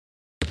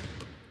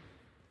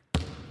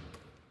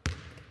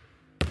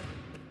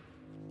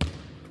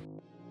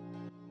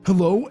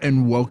Hello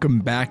and welcome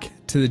back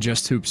to the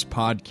Just Hoops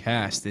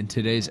podcast. In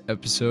today's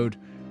episode,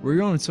 we're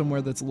going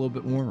somewhere that's a little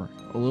bit warmer,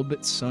 a little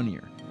bit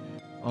sunnier.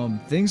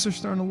 Things are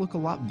starting to look a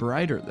lot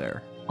brighter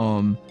there.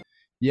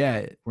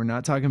 Yeah, we're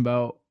not talking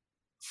about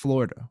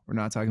Florida. We're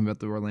not talking about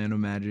the Orlando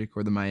Magic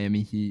or the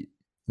Miami Heat,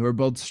 who are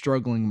both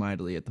struggling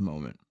mightily at the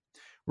moment.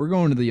 We're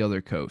going to the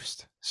other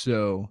coast.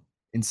 So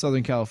in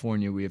Southern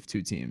California, we have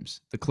two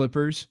teams: the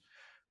Clippers,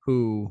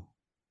 who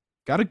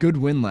got a good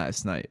win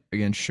last night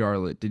against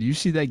Charlotte. Did you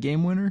see that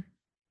game winner?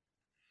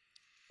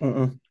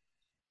 Mm-mm,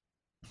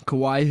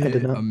 Kawhi I did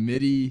hit a not.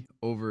 midi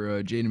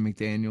over Jaden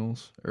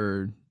McDaniels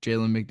or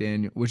Jalen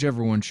McDaniel,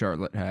 whichever one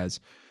Charlotte has.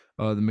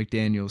 The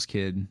McDaniels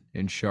kid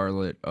in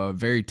Charlotte,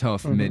 very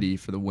tough Mm-hmm. midi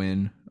for the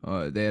win.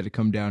 They had to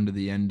come down to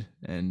the end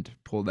and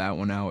pull that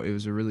one out. It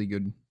was a really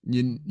good.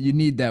 You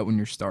need that when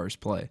your stars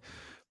play.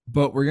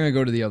 But we're gonna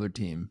go to the other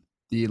team,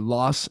 the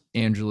Los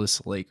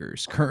Angeles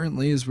Lakers.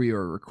 Currently, as we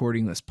are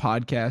recording this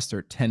podcast,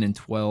 are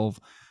 10-12.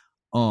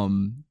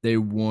 They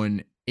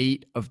won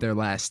 8 of their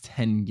last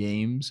 10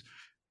 games.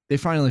 They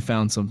finally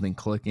found something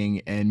clicking,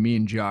 and me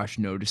and Josh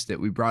noticed it.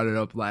 We brought it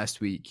up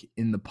last week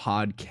in the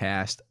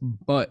podcast,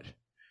 but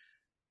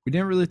we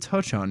didn't really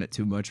touch on it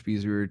too much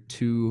because we were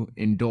too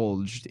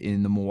indulged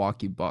in the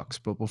Milwaukee Bucks.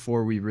 But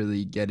before we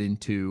really get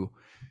into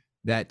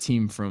that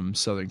team from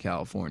Southern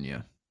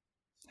California,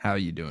 how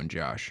you doing,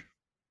 Josh?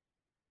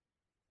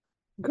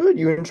 Good.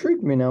 You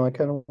intrigued me now. I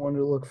kind of wanted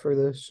to look for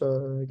this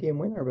game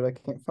winner, but I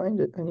can't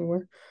find it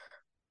anywhere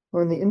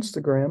on the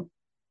Instagram.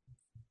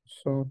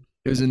 So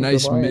It was I a can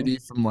nice rely on. midi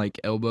from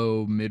like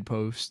elbow mid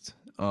post,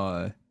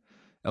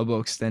 elbow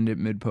extended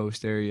mid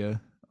post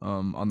area,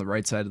 on the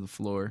right side of the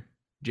floor.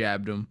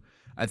 Jabbed him.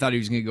 I thought he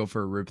was gonna go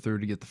for a rip through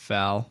to get the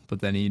foul, but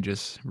then he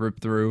just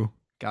ripped through,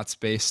 got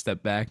space,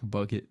 stepped back,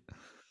 bucket.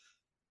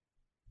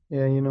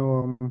 Yeah,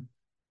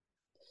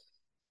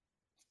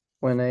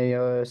 when a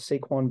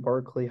Saquon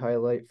Barkley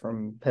highlight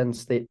from Penn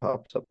State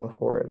popped up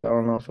before it, I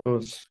don't know if it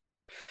was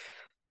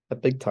a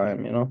big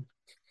time.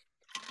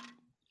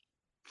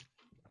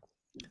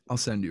 I'll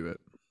send you it.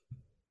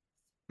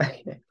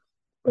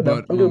 But no,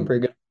 But I'm doing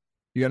pretty good.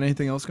 you got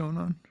anything else going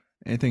on?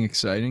 Anything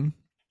exciting?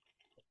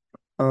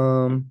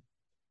 Um,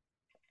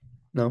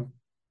 no,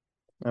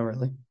 not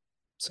really.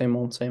 Same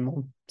old,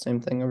 same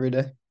thing every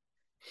day.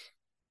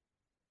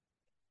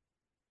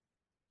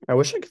 I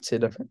wish I could say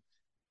different.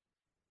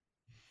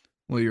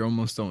 Well, you're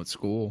almost done with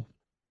school.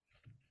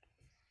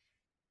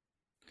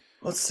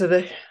 What's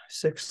today?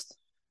 6th.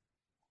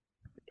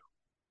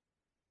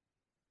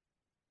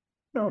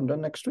 No, I'm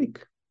done next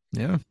week.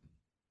 Yeah.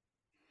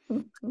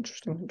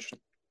 Interesting.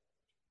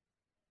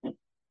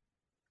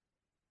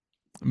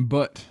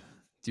 But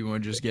do you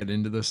want to just get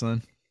into this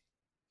then?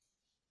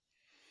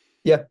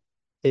 Yeah.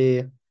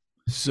 Eh,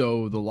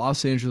 So the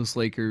Los Angeles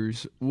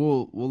Lakers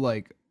will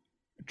like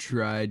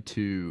try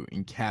to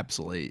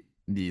encapsulate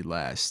the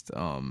last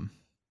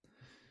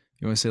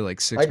you want to say like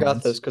I six got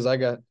this months. because I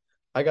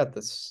got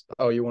this.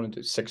 Oh, you want to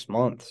do 6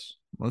 months?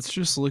 Let's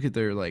just look at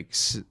their like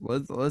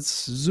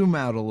let's zoom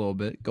out a little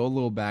bit, go a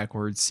little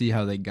backwards, see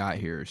how they got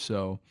here.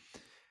 So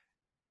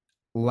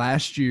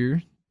last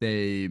year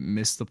they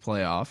missed the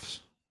playoffs,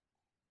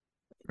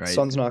 right?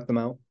 Suns knocked them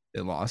out.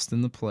 They lost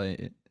in the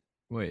play.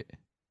 Wait,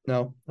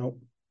 No, no,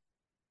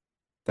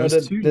 that no.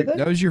 was Did they?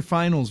 that was your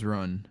finals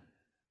run.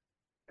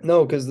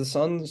 No, because the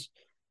Suns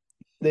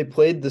they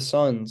played the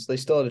Suns. They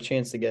still had a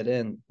chance to get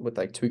in with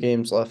like 2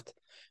 games left,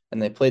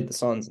 and they played the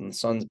Suns, and the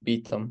Suns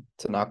beat them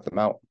to knock them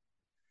out.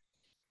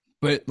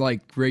 But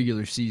like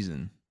regular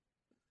season.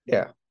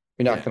 Yeah,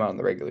 we knocked Yeah. them out in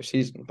the regular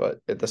season, but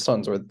the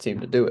Suns were the team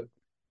to do it.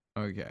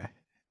 Okay.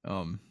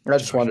 I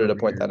just Josh wanted to over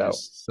point here that out.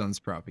 just Suns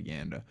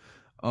propaganda.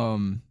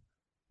 Um,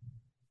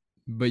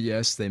 but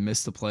yes, they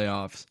missed the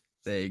playoffs.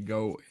 They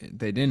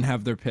didn't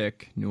have their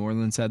pick. New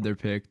Orleans had their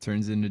pick,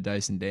 turns into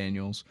Dyson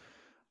Daniels.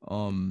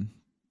 Um,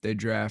 they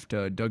draft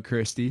Doug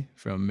Christie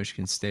from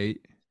Michigan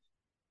State.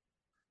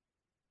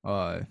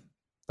 Uh,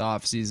 the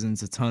off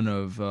season's a ton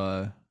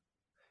of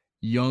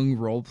young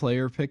role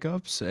player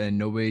pickups, and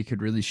nobody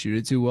could really shoot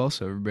it too well.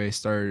 So everybody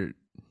started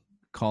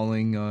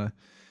calling,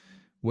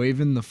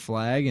 waving the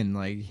flag and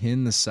like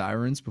hitting the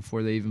sirens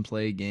before they even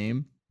play a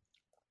game.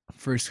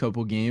 First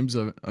couple games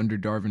under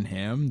Darvin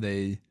Ham,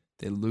 they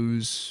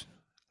lose.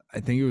 I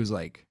think it was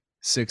like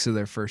 6 of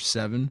their first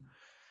 7,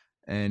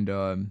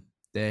 and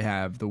they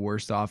have the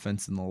worst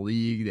offense in the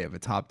league. They have a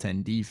top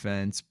 10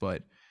 defense,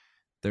 but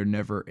they're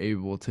never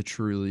able to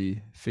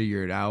truly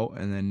figure it out.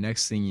 And then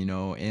next thing you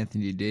know,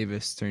 Anthony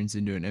Davis turns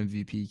into an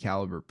MVP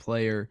caliber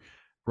player.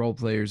 Role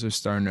players are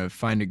starting to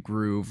find a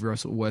groove.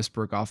 Russell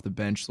Westbrook off the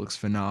bench looks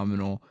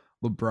phenomenal.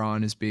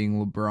 LeBron is being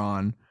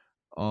LeBron.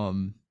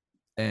 Um,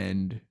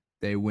 and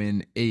they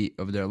win 8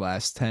 of their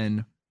last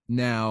 10.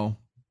 Now,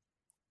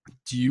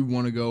 do you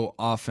want to go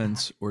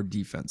offense or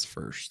defense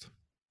first?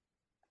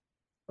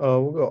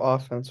 We'll go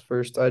offense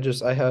first. I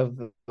have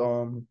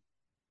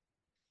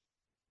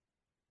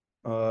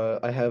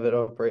I have it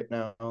up right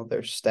now.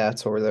 Their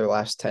stats over their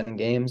last 10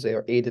 games. They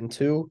are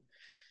 8-2.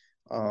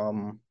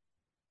 Um,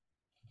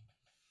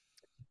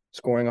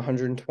 scoring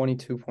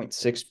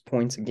 122.6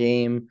 points a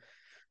game,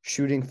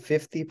 shooting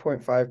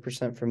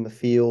 50.5% from the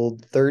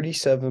field,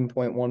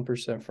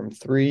 37.1% from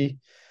three.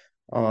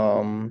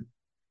 Um,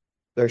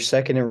 they're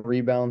second in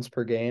rebounds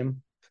per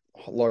game,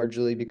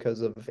 largely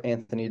because of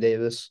Anthony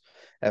Davis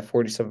at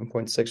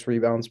 47.6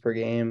 rebounds per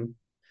game.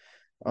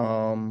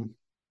 Um,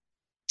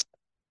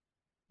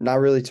 Not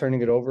really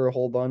turning it over a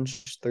whole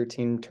bunch,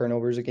 13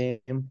 turnovers a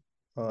game.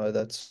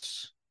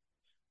 That's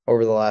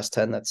over the last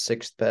 10, that's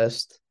sixth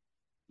best.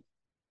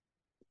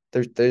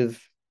 They've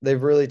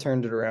really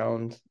turned it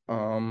around.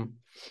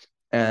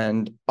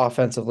 And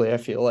offensively, I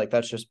feel like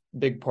that's just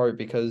big part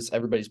because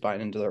everybody's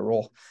buying into their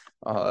role.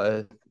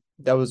 Uh,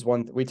 that was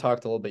one we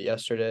talked a little bit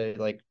yesterday.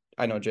 Like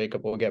I know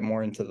Jacob will get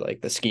more into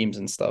like the schemes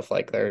and stuff,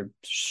 like their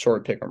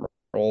short pick and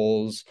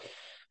rolls.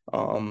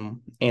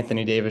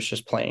 Anthony Davis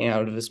just playing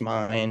out of his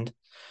mind.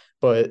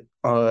 But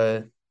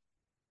the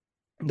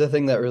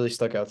thing that really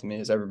stuck out to me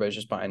is everybody's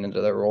just buying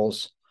into their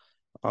roles.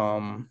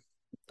 Um,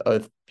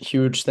 a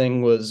huge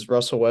thing was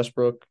Russell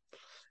Westbrook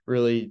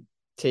really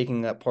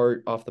taking that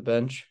part off the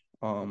bench.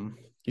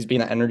 He's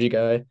being an energy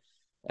guy,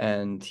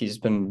 and he's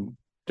been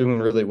doing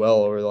really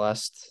well over the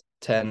last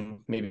 10,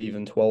 maybe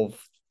even 12,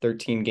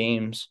 13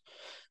 games.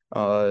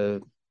 Uh,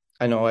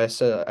 I know I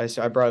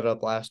brought it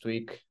up last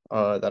week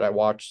that I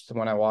watched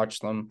when I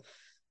watched them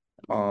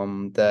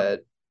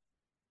that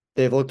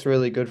they looked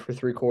really good for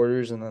three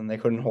quarters and then they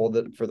couldn't hold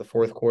it for the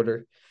fourth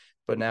quarter.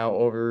 But now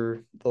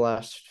over the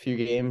last few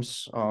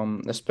games,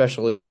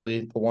 especially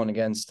the one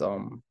against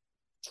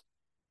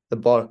the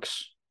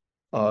Bucks,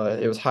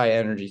 it was high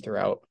energy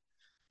throughout.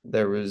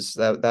 There was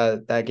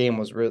that game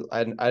was real.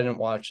 I didn't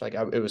watch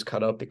it was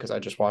cut up because I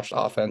just watched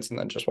offense and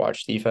then just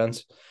watched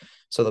defense.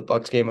 So the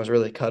Bucks game was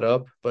really cut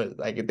up, but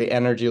like the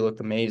energy looked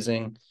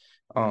amazing.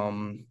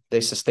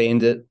 They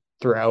sustained it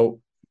throughout,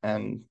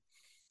 and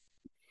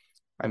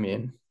I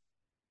mean,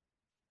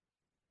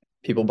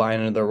 people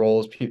buying into their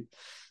roles.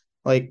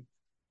 Like,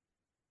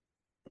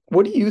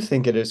 what do you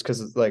think it is?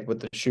 Because it's like with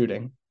the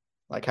shooting,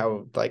 like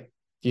how like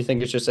do you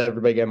think it's just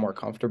everybody getting more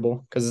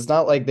comfortable? Because it's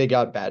not like they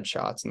got bad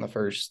shots in the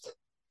first.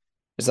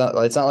 It's not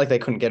like they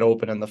couldn't get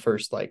open in the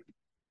first like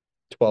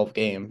 12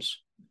 games,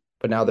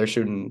 but now they're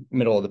shooting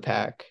middle of the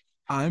pack.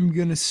 I'm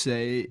gonna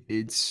say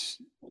it's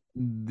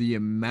the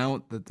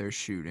amount that they're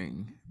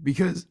shooting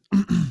because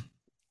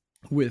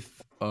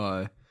with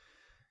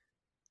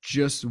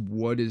just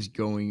what is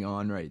going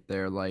on right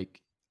there,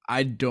 like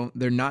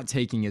they're not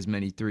taking as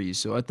many threes.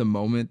 So at the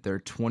moment they're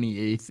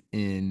 28th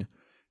in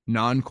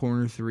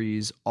non-corner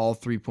threes, all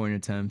 3-point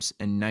attempts,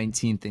 and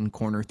 19th in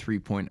corner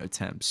 3-point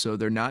attempts. So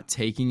they're not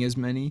taking as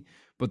many,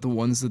 but the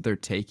ones that they're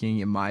taking,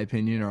 in my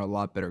opinion, are a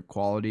lot better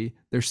quality.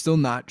 They're still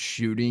not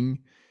shooting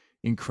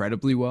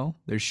incredibly well.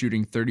 They're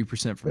shooting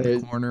 30% from the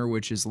They, corner,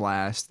 which is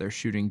last. They're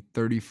shooting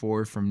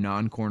 34 from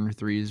non-corner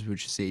threes,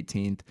 which is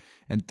 18th,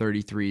 and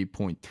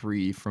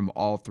 33.3 from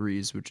all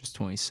threes, which is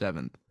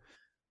 27th.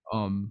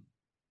 Um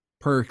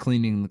per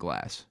cleaning the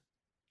glass.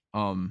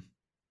 Um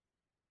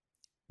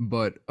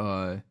but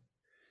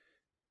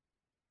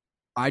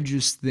I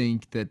just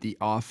think that the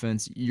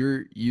offense,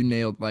 you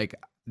nailed, like,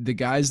 the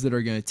guys that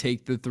are going to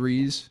take the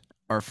threes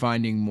are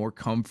finding more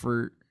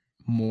comfort,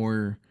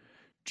 more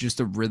just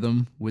a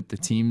rhythm with the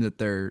team that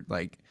they're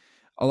like.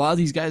 A lot of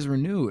these guys were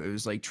new. It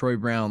was like Troy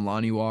Brown,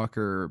 Lonnie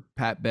Walker,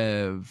 Pat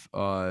Bev.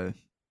 I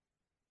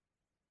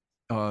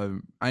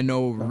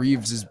know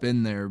Reeves has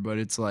been there, but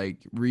it's like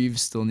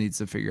Reeves still needs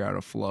to figure out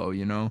a flow,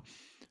 you know.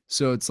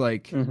 So it's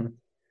like mm-hmm.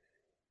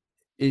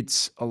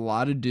 it's a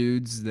lot of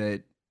dudes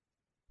that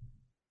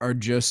are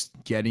just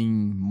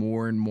getting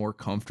more and more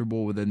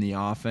comfortable within the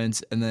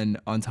offense. And then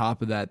on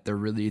top of that, they're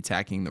really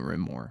attacking the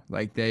rim more.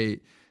 Like the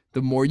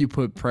more you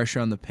put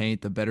pressure on the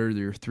paint, the better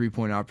your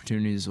 3-point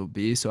opportunities will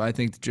be. So I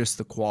think just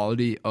the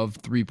quality of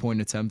 3-point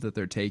attempt that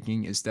they're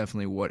taking is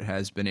definitely what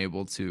has been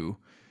able to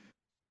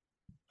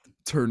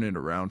turn it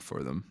around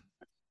for them.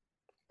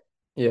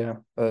 Yeah,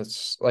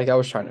 that's like I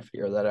was trying to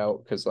figure that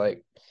out because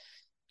like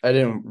I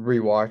didn't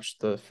rewatch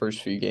the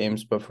first few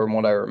games, but from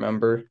what I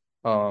remember,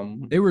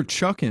 They were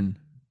chucking.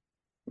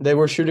 they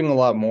were shooting a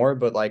lot more,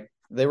 but like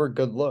they were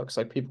good looks.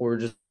 Like people were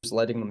just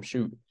letting them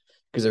shoot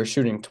because they were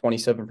shooting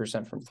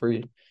 27% from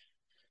three.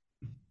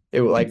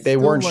 It like It's they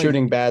still weren't like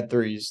shooting bad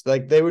threes.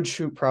 Like they would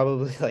shoot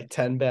probably like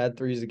 10 bad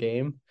threes a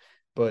game,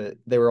 but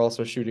they were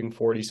also shooting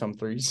 40 some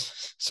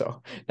threes.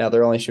 So now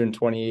they're only shooting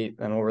 28,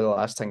 and over the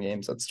last 10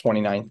 games, that's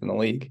 29th in the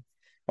league,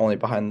 only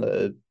behind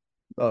the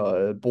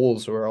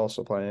Bulls, who are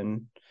also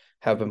playing,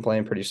 have been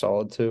playing pretty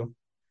solid too.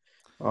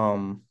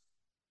 Um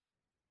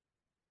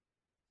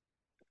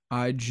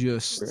I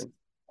just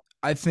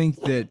I think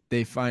that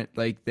they find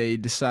like they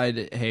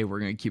decided, hey, we're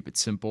gonna keep it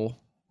simple.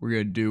 We're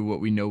gonna do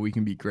what we know we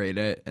can be great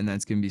at, and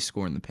that's gonna be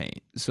scoring the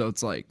paint. So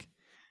it's like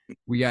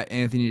we got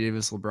Anthony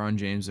Davis, LeBron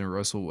James, and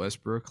Russell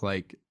Westbrook.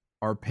 Like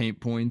our paint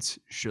points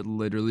should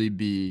literally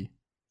be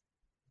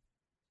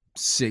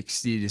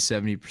 60 to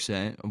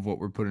 70% of what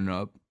we're putting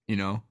up, you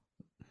know?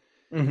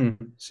 Hmm.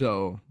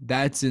 So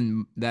that's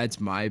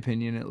my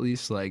opinion at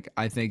least. Like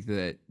I think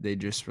that they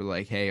just were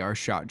like, hey, our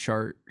shot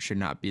chart should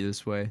not be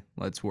this way.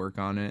 Let's work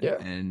on it Yeah.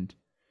 and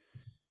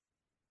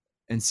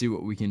see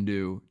what we can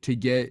do to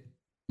get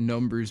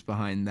numbers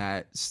behind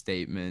that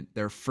statement.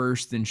 They're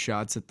first in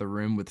shots at the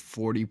rim with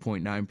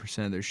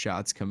 40.9% of their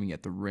shots coming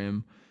at the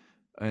rim.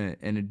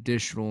 An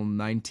additional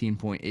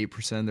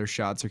 19.8% of their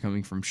shots are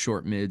coming from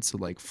short mids, so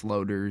like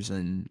floaters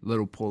and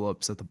little pull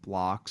ups at the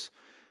blocks.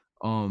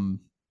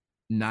 Um,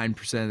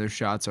 9% of their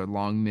shots are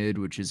long mid,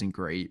 which isn't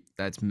great.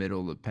 That's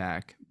middle of the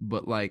pack.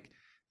 But like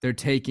they're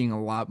taking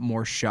a lot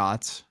more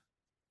shots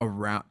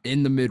around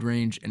in the mid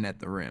range and at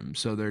the rim.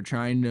 So they're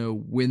trying to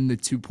win the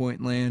 2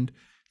 point land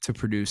to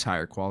produce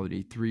higher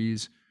quality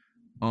threes.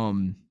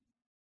 Um,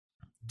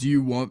 do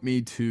you want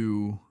me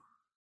to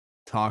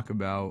talk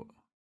about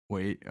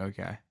wait,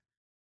 okay.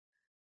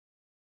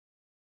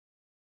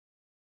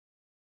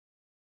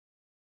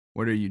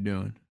 What are you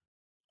doing?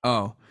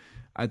 Oh,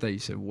 I thought you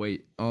said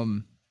wait.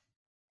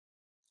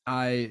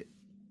 I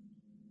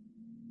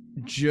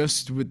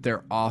just with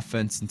their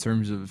offense in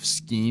terms of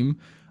scheme,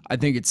 I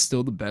think it's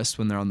still the best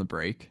when they're on the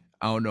break.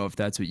 I don't know if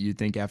that's what you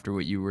think after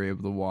what you were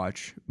able to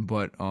watch,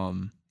 but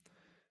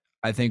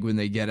I think when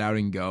they get out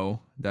and go,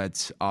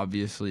 that's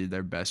obviously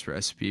their best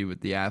recipe with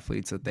the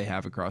athletes that they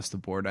have across the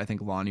board. I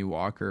think Lonnie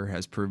Walker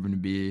has proven to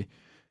be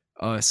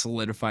a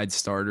solidified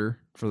starter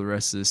for the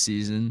rest of the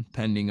season,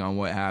 pending on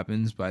what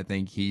happens. But I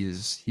think he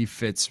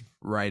fits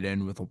right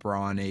in with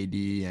LeBron,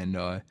 AD,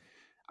 and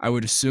I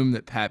would assume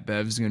that Pat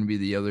Bev is going to be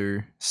the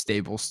other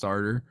stable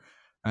starter.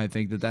 I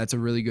think that that's a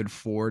really good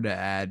four to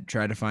add.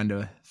 Try to find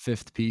a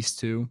fifth piece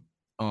too.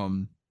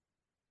 Um,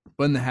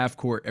 but in the half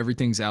court,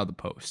 everything's out of the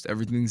post,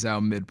 everything's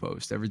out mid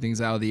post,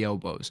 everything's out of the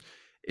elbows.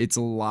 It's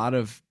a lot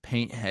of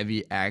paint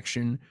heavy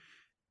action,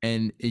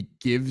 and it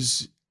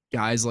gives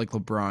guys like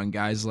LeBron,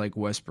 guys like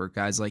Westbrook,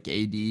 guys like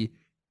AD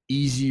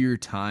easier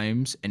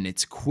times, and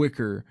it's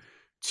quicker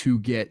to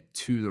get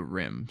to the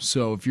rim.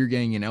 So if you're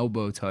getting an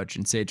elbow touch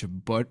and say it's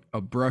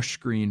a brush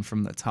screen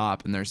from the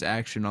top and there's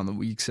action on the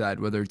weak side,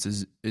 whether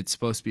it's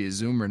supposed to be a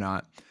zoom or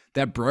not,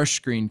 that brush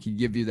screen can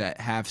give you that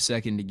half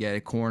second to get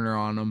a corner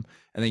on them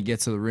and then get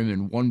to the rim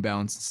in one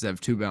bounce instead of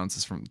two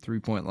bounces from 3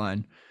 point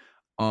line.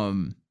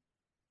 Um,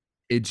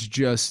 it's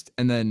just,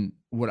 and then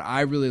what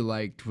I really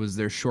liked was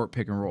their short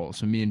pick and roll.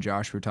 So me and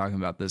Josh were talking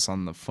about this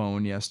on the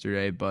phone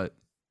yesterday, but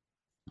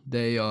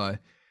they a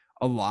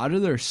lot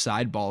of their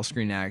side ball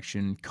screen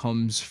action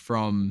comes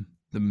from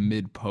the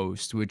mid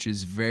post, which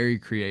is very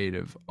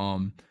creative.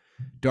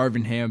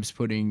 Darvin Ham's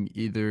putting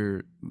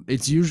either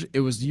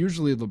it was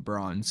usually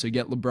LeBron, so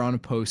get LeBron a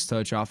post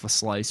touch off a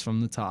slice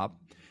from the top,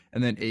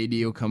 and then AD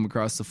will come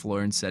across the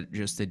floor and set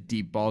just a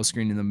deep ball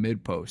screen in the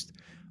mid post.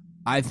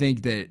 I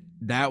think that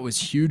that was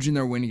huge in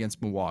their win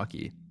against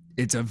Milwaukee.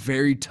 It's a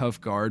very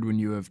tough guard when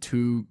you have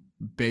two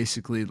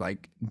basically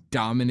like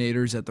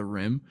dominators at the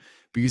rim,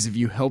 because if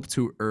you help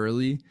too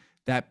early,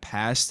 that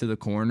pass to the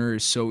corner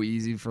is so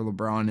easy for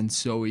LeBron and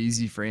so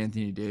easy for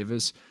Anthony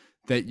Davis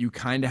that you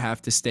kind of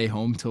have to stay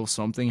home till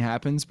something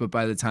happens. But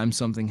by the time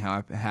something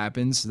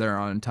happens, they're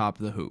on top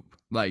of the hoop.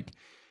 Like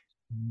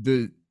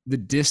the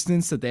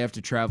distance that they have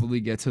to travel to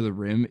get to the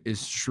rim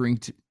is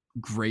shrinked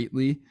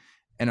greatly,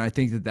 and I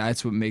think that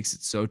that's what makes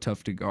it so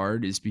tough to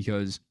guard, is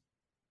because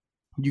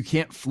you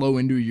can't flow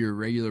into your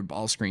regular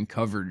ball screen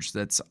coverage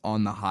that's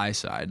on the high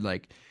side.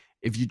 Like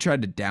if you try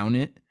to down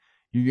it,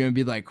 you're going to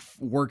be like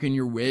working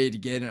your way to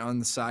get it on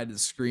the side of the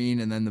screen,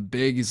 and then the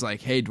big is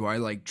like, hey, do I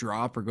like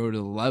drop or go to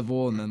the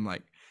level? And then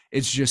like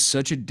it's just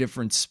such a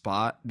different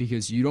spot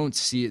because you don't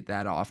see it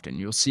that often.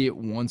 You'll see it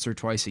once or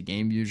twice a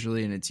game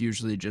usually, and it's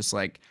usually just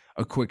like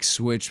a quick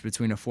switch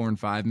between a 4 and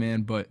 5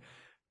 man. But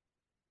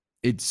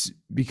it's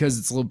because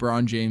it's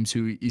LeBron James,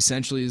 who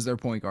essentially is their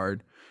point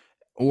guard,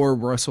 or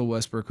Russell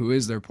Westbrook, who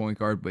is their point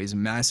guard, but he's a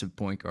massive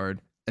point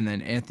guard. And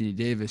then Anthony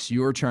Davis,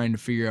 you're trying to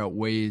figure out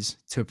ways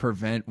to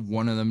prevent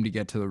one of them to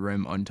get to the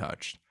rim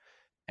untouched.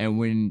 And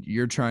when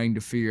you're trying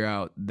to figure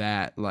out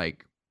that,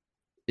 like,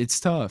 it's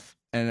tough.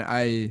 And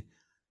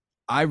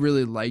I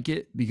really like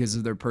it because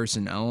of their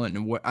personnel,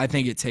 and what I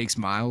think it takes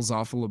miles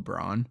off of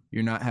LeBron.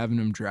 You're not having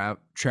him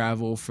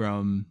travel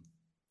from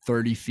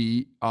 30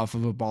 feet off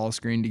of a ball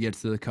screen to get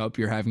to the cup.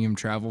 You're having him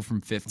travel from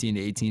 15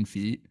 to 18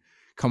 feet,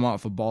 come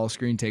off a ball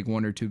screen, take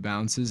one or two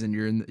bounces, and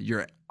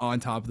you're on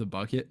top of the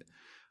bucket.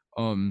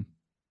 Um,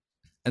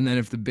 and then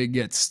if the big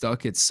gets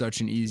stuck, it's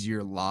such an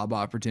easier lob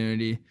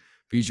opportunity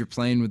because you're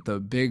playing with the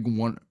big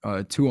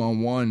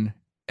 2-on-1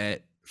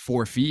 at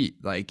 4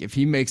 feet. Like if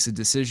he makes a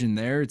decision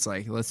there, it's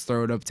like, let's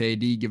throw it up to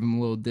AD, give him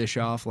a little dish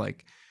off.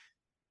 Like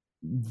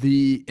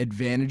the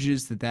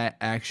advantages that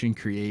action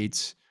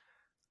creates,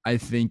 I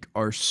think,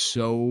 are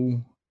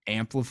so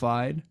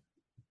amplified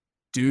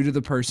due to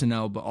the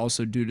personnel, but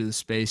also due to the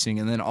spacing.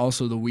 And then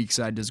also the weak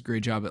side does a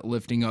great job at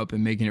lifting up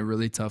and making it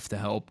really tough to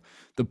help.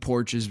 The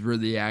porch is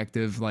really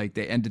active. Like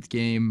they ended the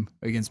game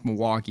against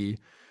Milwaukee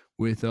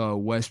with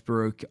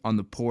Westbrook on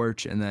the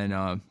porch, and then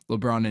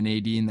LeBron and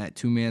AD in that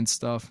two-man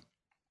stuff.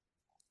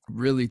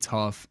 Really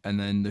tough. And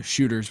then the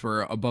shooters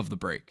were above the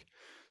break.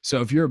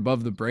 So if you're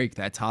above the break,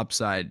 that top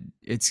side,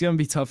 it's gonna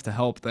be tough to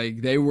help.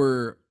 Like they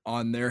were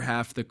on their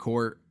half of the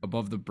court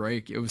above the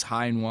break. It was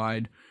high and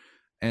wide,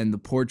 and the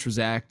porch was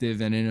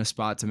active and in a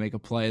spot to make a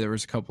play. There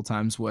was a couple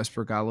times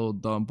Westbrook got a little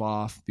dump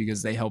off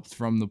because they helped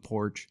from the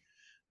porch.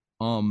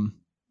 Um,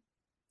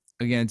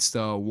 Against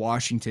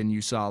Washington,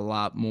 you saw a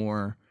lot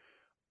more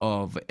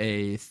of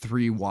a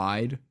three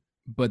wide,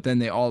 but then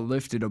they all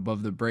lifted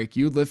above the break.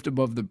 You lift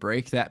above the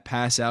break, that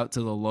pass out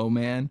to the low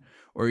man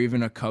or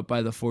even a cut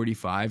by the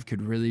 45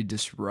 could really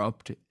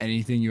disrupt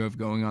anything you have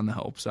going on the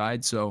help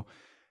side. So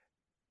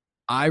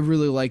I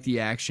really like the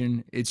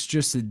action. It's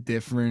just a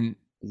different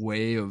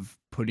way of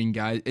putting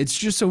guys. It's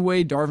just a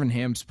way Darvin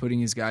Ham's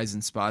putting his guys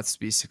in spots to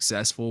be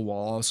successful while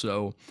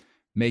also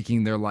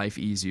making their life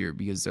easier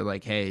because they're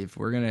like, hey, if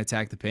we're going to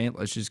attack the paint,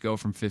 let's just go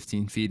from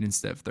 15 feet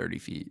instead of 30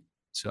 feet.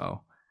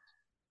 So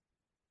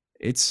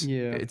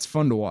Yeah. it's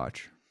fun to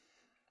watch.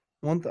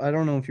 I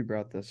don't know if you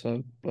brought this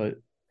up, but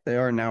they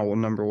are now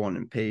number one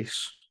in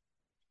pace.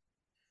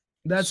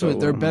 That's what So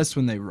they're best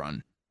when they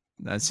run.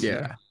 That's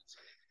yeah.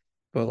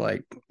 But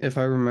like if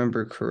I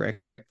remember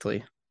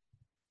correctly,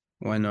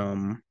 when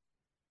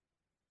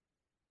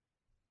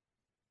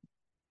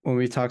when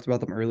we talked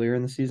about them earlier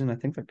in the season, I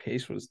think their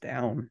pace was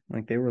down.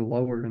 Like they were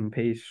lower in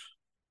pace.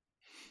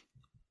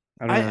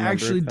 I I don't remember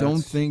actually if don't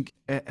that's think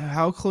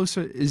how close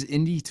is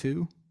Indy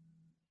 2?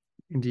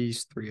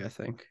 these three, I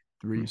think.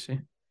 Let me 3. see.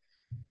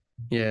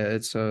 Yeah,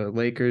 it's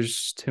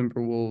Lakers,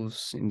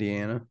 Timberwolves,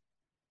 Indiana.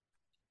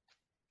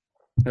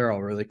 They're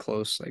all really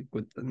close, like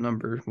with the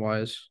number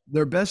wise.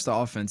 Their best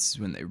offense is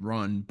when they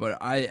run, but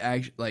I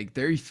actually like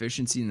their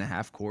efficiency in the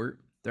half court.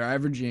 They're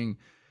averaging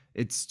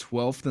it's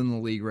 12th in the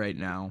league right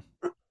now.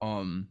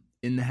 In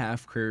the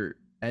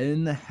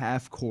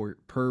half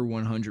court per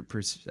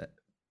 100%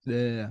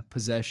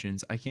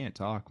 possessions. I can't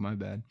talk, my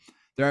bad.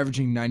 They're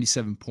averaging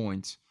 97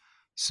 points.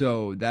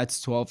 So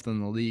that's 12th in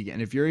the league.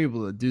 And if you're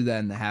able to do that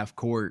in the half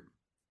court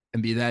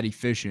and be that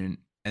efficient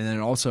and then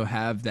also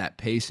have that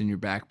pace in your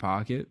back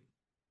pocket,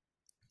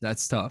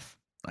 that's tough.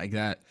 Like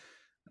that.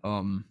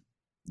 Um,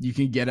 you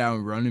can get out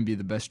and run and be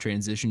the best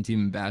transition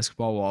team in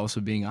basketball while also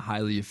being a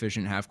highly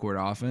efficient half court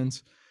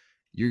offense.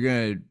 You're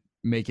gonna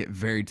make it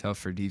very tough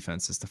for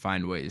defenses to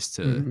find ways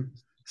to Mm-hmm.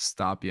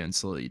 stop you and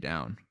slow you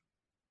down.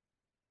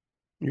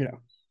 Yeah.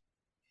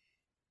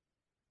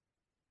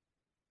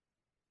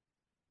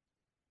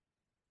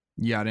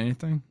 You got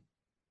anything?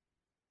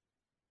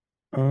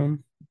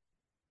 Um,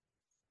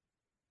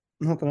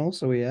 Nothing else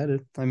that we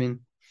added. I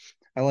mean,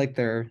 I like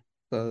the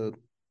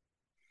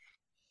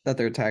that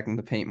they're attacking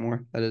the paint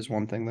more. That is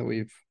one thing that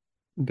we've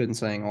been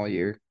saying all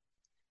year.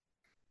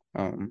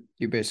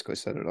 You basically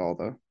said it all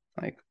though.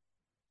 Like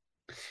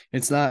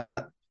it's not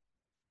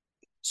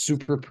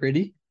super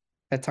pretty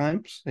at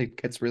times. It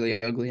gets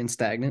really ugly and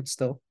stagnant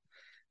still.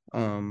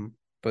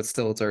 But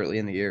still it's early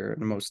in the year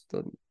and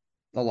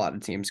a lot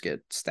of teams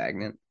get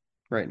stagnant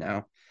right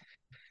now.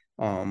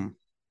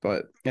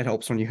 But it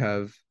helps when you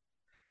have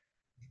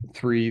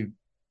three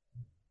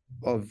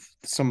of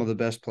some of the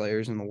best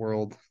players in the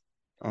world.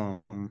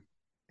 And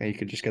you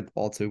could just get the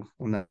ball to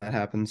when that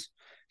happens.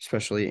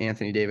 Especially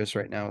Anthony Davis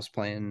right now is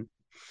playing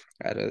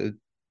at a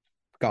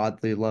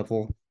godly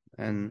level,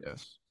 and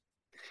Yes.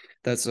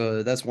 that's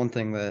one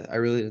thing that I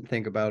really didn't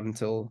think about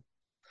until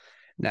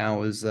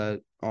now is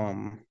that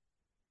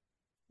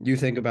you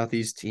think about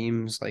these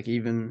teams like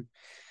even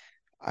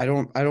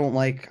I'm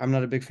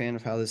not a big fan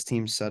of how this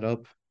team's set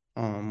up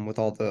with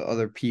all the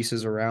other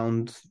pieces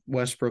around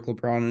Westbrook,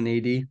 LeBron, and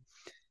AD.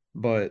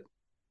 But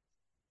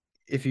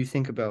if you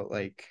think about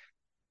like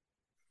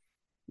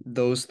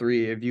those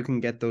three, if you can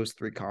get those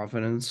three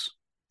confidence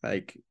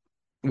like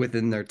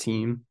within their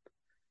team,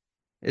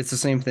 it's the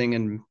same thing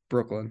in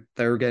Brooklyn.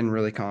 They're getting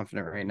really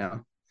confident right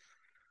now.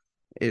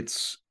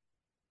 It's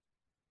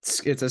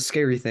it's a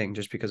scary thing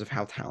just because of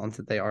how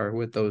talented they are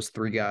with those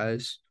three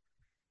guys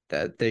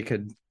that they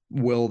could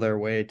will their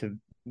way to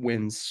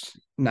wins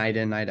night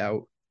in night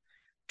out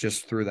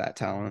just through that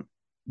talent.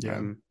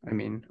 Yeah. I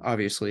mean,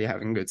 obviously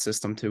having a good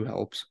system too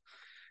helps,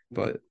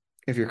 but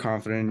if you're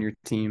confident in your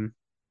team,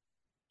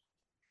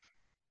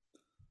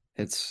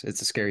 it's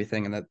a scary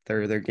thing, and that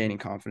they're gaining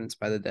confidence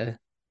by the day.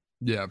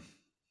 Yeah.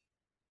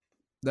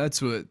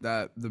 That's what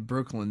that the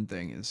Brooklyn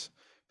thing is.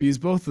 Because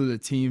both of the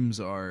teams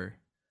are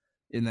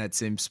in that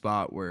same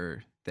spot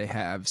where they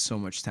have so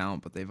much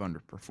talent but they've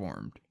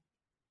underperformed.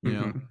 You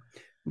know? Mm-hmm.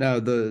 Now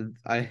the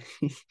I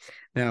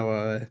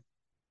now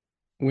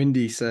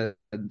Wendy said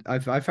I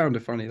found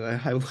it funny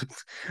that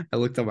I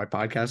looked at my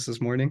podcast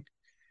this morning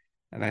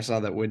and I saw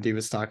that Wendy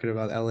was talking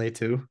about LA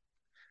too.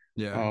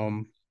 Yeah.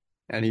 Um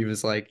and he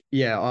was like,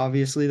 yeah,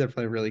 obviously they're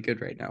playing really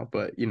good right now,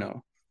 but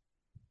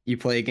you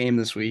play a game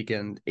this week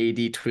and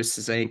AD twists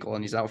his ankle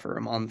and he's out for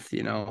a month,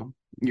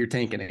 you're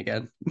tanking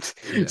again.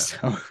 Yeah.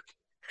 So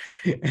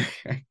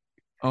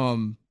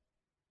Um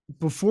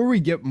Before we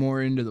get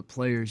more into the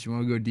players, you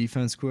want to go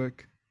defense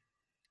quick?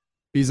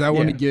 Because I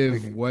want to yeah,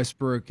 give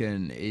Westbrook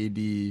and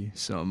AD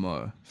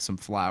some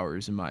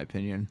flowers in my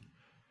opinion.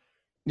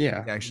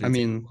 yeah. I Actually take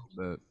mean, a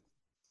little bit.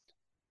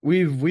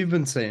 we've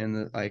been saying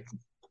that like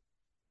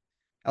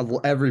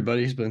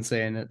everybody's been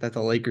saying it, that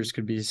the Lakers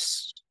could be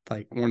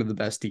like one of the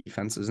best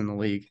defenses in the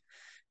league,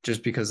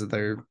 just because of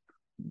their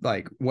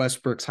like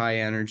Westbrook's high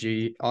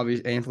energy.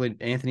 Obviously,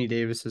 Anthony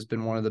Davis has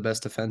been one of the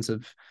best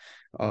defensive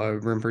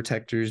rim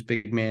protectors,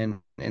 big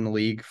man in the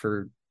league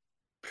for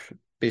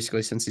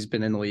basically since he's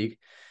been in the league.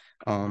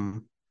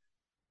 Um,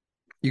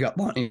 you got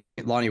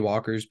Lonnie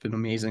Walker's been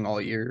amazing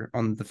all year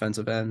on the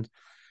defensive end.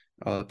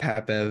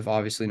 Pat Bev,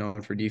 obviously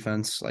known for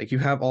defense. Like you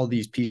have all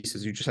these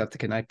pieces, you just have to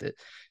connect it,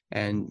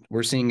 and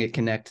we're seeing it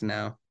connect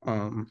now.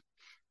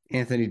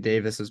 Anthony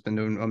Davis has been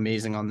doing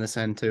amazing on this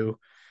end too.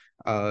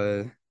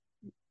 Uh,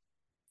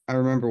 I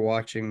remember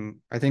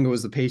watching, I think it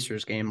was the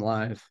Pacers game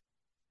live,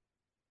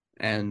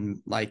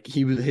 and like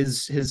he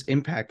was his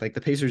impact. Like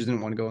the Pacers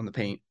didn't want to go in the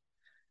paint,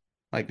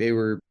 like they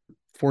were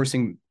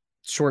forcing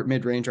short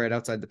mid range right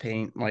outside the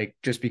paint, like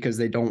just because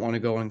they don't want to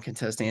go and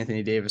contest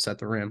Anthony Davis at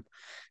the rim.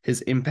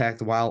 His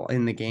impact while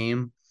in the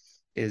game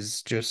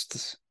is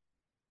just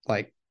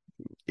like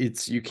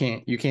you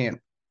can't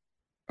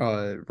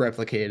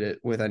replicate it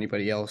with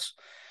anybody else.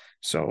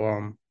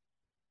 So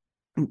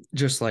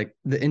just like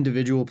the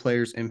individual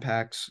players'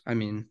 impacts. I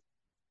mean,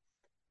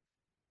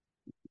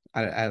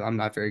 I'm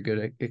not very good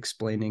at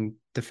explaining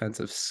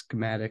defensive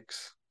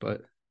schematics,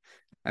 but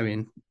I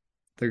mean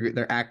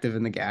they're active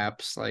in the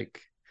gaps.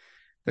 Like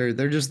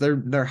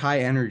they're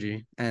high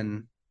energy,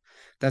 and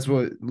that's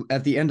what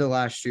at the end of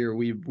last year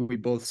we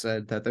both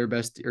said that their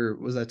best, or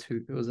was that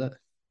who was that,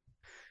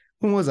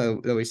 when was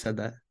that we said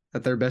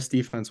that their best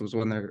defense was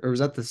when they're, or was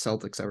that the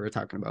Celtics that we were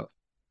talking about?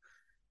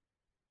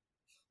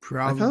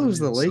 I thought it was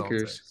Probably the the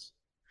Lakers. Celtics.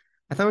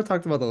 I thought we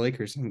talked about the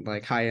Lakers and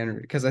like high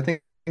energy, because I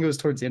think it was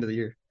towards the end of the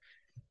year.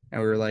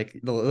 And we were like,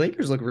 the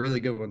Lakers look really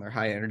good when they're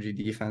high energy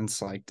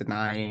defense, like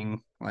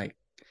denying, like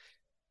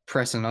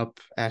pressing up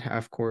at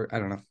half court. I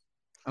don't know.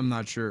 I'm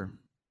not sure. It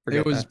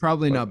Forget was that.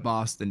 probably But not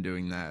Boston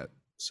doing that.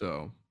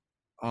 So,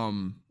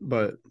 um,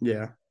 but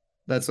yeah.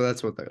 That's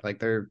what they're like.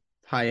 They're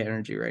high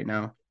energy right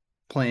now,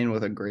 playing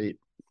with a great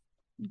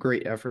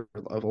effort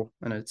level,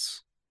 and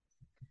it's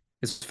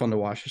fun to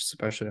watch,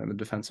 especially on the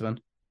defensive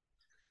end.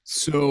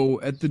 so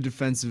at the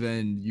defensive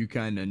end, you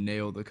kind of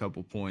nailed a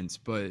couple points,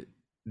 but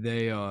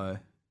they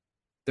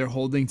they're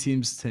holding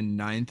teams to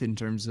ninth in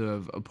terms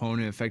of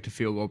opponent effective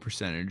field goal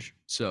percentage.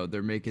 So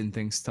they're making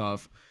things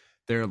tough.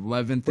 They're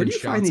 11th Where in do you find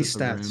shots at these the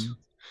stats? rim,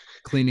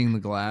 cleaning the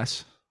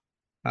glass.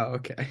 Oh,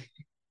 okay.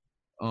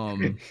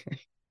 Um,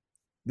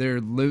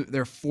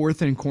 they're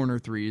fourth in corner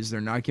threes.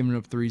 They're not giving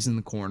up threes in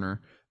the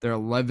corner. They're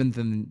 11th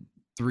in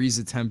threes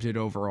attempted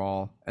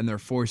overall, and they're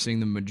forcing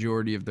the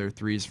majority of their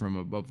threes from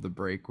above the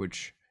break,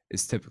 which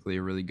is typically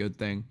a really good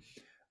thing.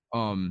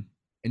 Um,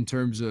 in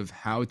terms of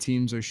how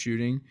teams are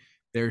shooting,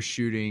 they're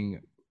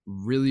shooting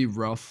really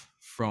rough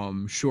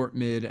from short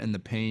mid and the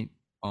paint.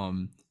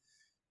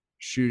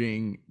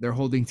 They're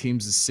holding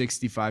teams to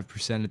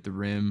 65% at the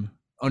rim,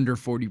 under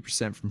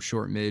 40% from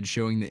short mid,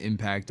 showing the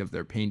impact of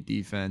their paint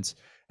defense.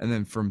 And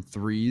then from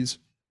threes,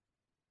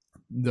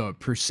 the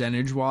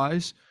percentage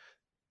wise,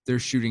 they're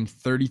shooting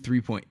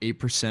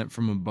 33.8%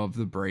 from above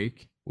the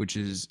break, which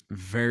is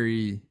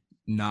very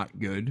not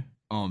good.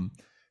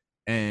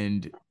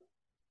 And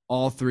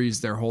all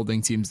threes, they're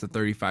holding teams to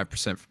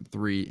 35% from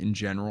three in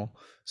general.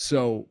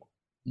 So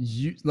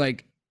you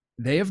like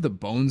they have the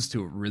bones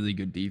to a really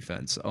good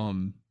defense.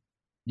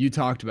 You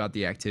talked about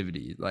the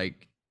activity,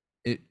 like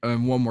it.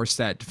 And one more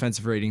stat: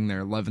 defensive rating,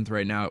 they're 11th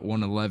right now at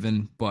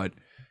 111, but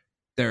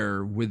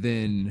they're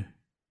within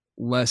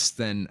less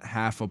than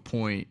half a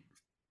point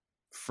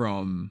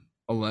from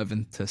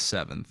 11th to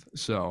 7th.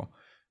 So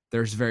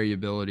there's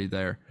variability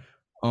there.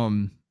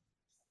 Um,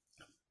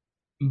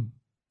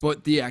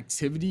 but the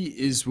activity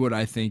is what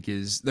I think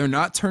is they're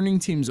not turning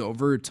teams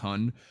over a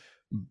ton,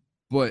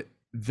 but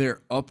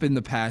they're up in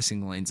the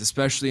passing lanes,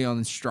 especially on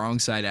the strong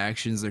side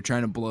actions. They're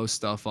trying to blow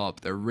stuff up.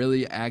 They're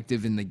really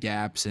active in the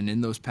gaps and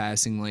in those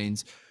passing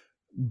lanes.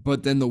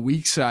 But then the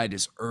weak side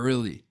is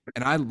early.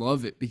 And I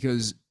love it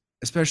because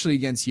especially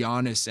against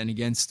Giannis and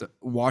against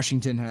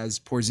Washington has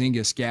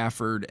Porzingis,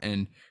 Gafford,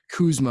 and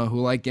Kuzma,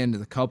 who like getting to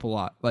the cup a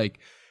lot. Like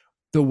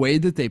the way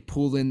that they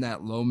pull in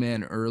that low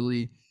man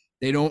early,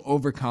 they don't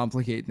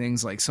overcomplicate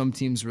things. Like some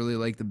teams really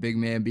like the big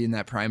man being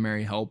that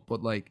primary help,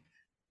 but like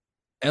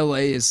LA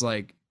is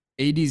like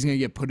AD's going to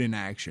get put in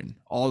action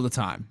all the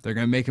time. They're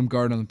going to make him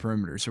guard on the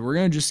perimeter. So we're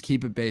going to just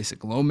keep it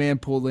basic. Low man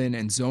pull in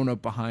and zone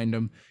up behind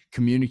him,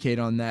 communicate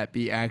on that,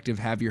 be active,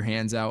 have your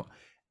hands out.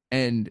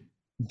 And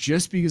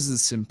just because of the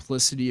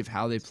simplicity of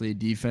how they play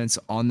defense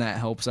on that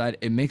help side,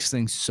 it makes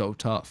things so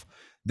tough.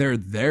 They're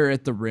there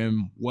at the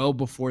rim well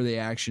before the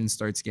action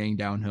starts getting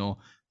downhill.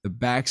 The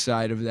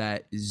backside of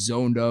that is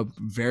zoned up,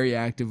 very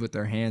active with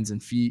their hands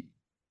and feet.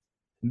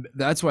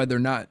 That's why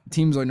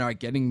teams are not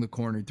getting the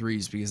corner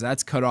threes because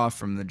that's cut off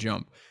from the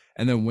jump.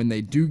 And then when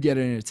they do get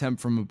an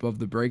attempt from above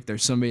the break,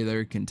 there's somebody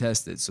there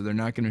contested. So they're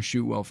not going to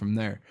shoot well from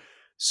there.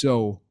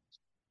 So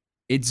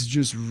it's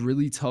just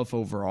really tough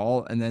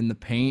overall. And then the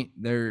paint,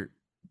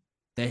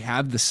 they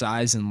have the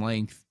size and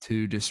length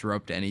to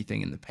disrupt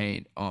anything in the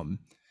paint.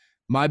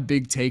 My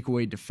big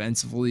takeaway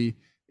defensively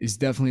is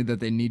definitely that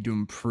they need to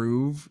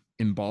improve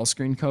in ball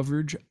screen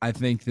coverage. I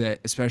think that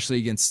especially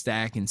against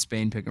stack and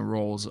Spain pick and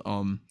rolls,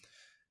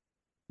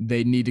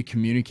 they need to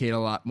communicate a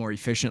lot more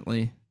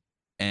efficiently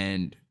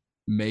and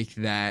make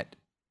that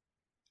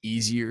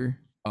easier.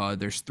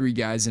 There's three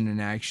guys in an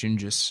action.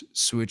 Just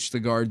switch the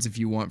guards if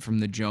you want from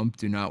the jump.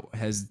 Do not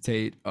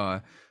hesitate.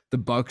 The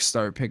Bucks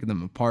start picking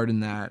them apart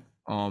in that.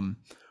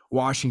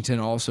 Washington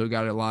also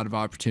got a lot of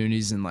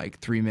opportunities in like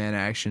 3-man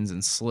actions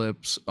and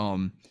slips.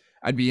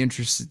 I'd be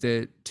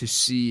interested to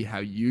see how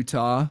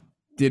Utah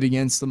did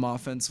against them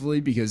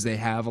offensively because they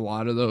have a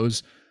lot of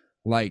those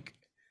like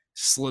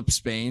slip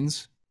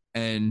Spains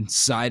and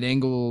side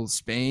angle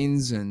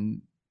Spains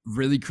and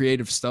really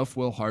creative stuff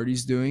Will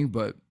Hardy's doing,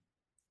 but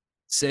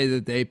say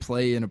that they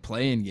play in a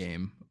play-in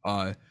game,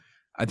 I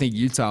think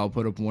Utah will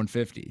put up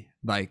 150.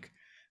 Like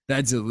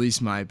that's at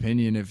least my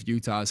opinion. If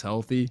Utah's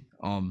healthy,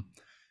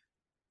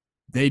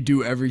 they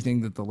do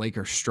everything that the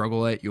Lakers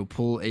struggle at. You'll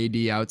pull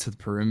AD out to the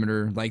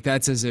perimeter, like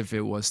that's as if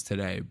it was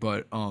today.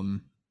 But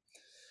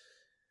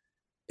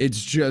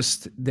it's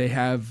just they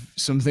have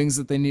some things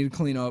that they need to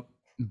clean up.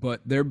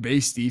 But their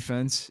base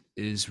defense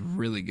is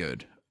really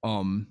good.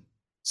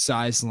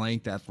 Size,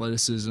 length,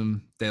 athleticism.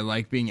 They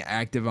like being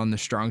active on the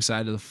strong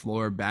side of the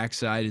floor.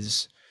 Backside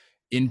is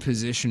in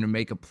position to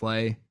make a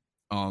play.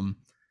 And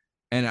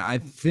I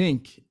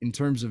think in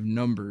terms of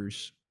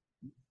numbers,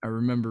 I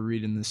remember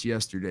reading this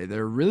yesterday.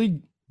 They're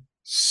really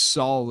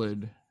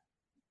solid.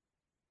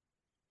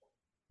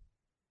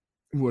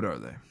 What are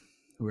they?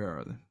 Where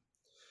are they?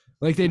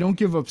 Like they don't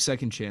give up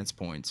second chance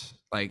points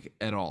like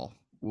at all.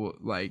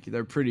 Like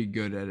they're pretty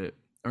good at it,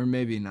 or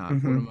maybe not.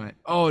 What am I?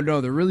 Oh no,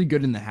 they're really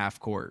good in the half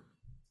court.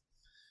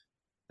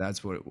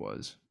 That's what it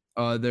was.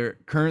 They're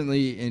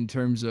currently in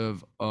terms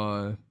of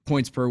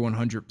points per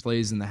 100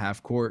 plays in the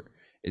half court.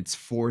 It's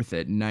fourth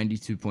at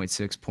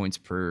 92.6 points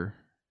per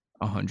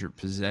 100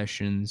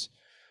 possessions.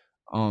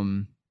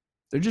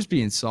 They're just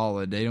being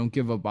solid. They don't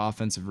give up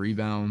offensive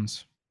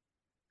rebounds.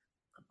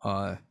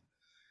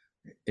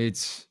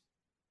 It's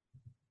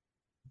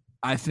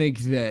I think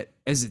that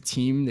as a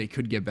team they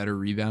could get better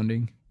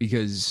rebounding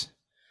because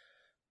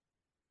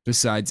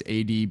besides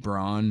AD,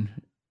 Braun,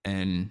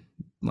 and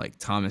like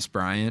Thomas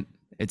Bryant,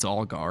 it's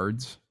all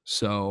guards.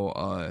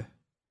 So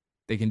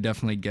they can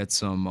definitely get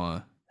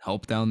some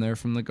help down there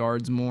from the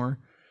guards more.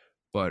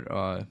 But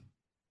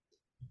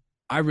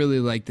I really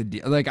like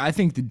I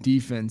think the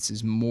defense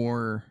is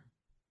more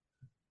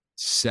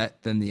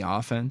set than the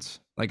offense.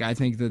 Like I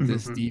think that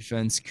this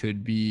defense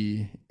could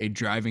be a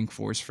driving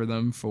force for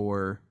them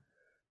for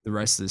the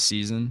rest of the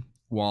season.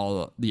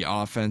 While the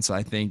offense,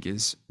 I think,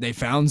 is they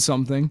found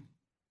something,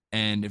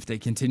 and if they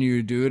continue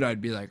to do it,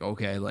 I'd be like,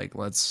 okay, like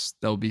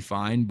they'll be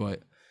fine.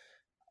 But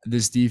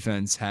this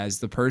defense has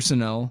the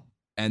personnel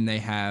and they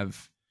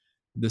have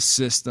the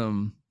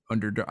system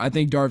under. I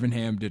think Darvin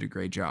Ham did a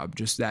great job.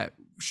 Just that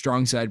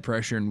strong side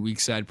pressure and weak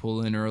side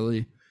pull in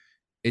early.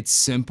 It's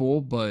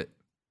simple, but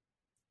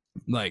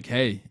like,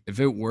 hey, if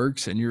it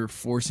works and you're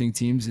forcing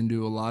teams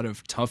into a lot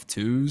of tough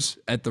twos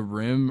at the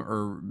rim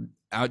or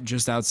out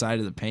just outside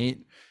of the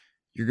paint,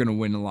 you're going to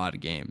win a lot of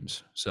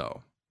games.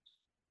 So,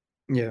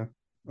 yeah.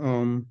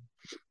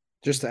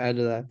 Just to add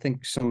to that, I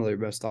think some of their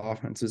best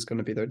offense is going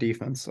to be their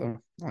defense. So,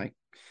 like,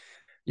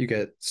 you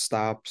get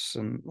stops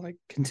and like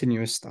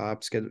continuous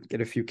stops,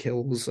 get a few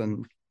kills,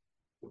 and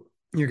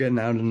you're getting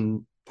out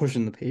and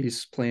pushing the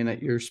pace, playing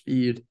at your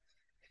speed.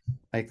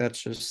 Like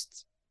that's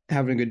just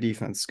having a good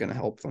defense is going to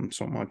help them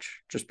so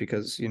much. Just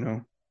because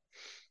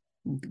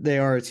they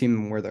are a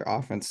team where their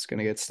offense is going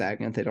to get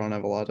stagnant. They don't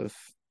have a lot of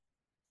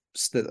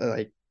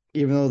like,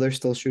 even though they're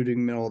still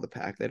shooting middle of the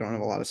pack, they don't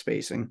have a lot of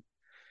spacing.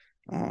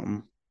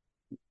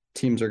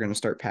 Teams are going to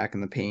start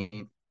packing the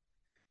paint,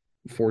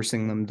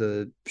 forcing them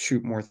to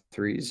shoot more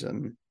threes,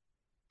 and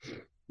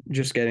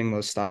just getting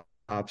those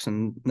stops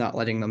and not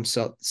letting them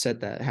set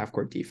that half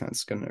court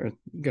defense gonna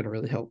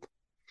really help.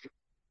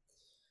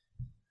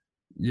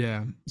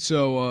 Yeah.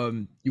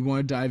 So you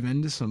want to dive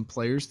into some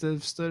players that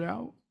have stood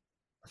out?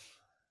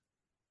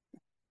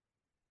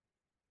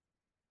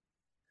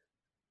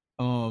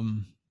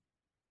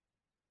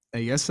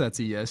 I guess that's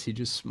a yes. He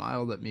just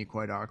smiled at me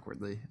quite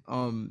awkwardly.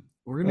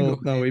 We're gonna go.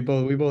 No, we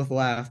both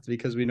laughed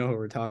because we know who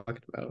we're talking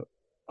about.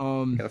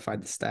 Um, Gotta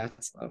find the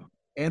stats though.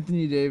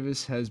 Anthony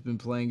Davis has been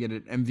playing at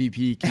an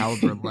MVP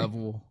caliber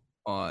level.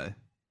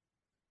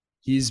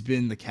 He's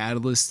been the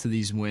catalyst to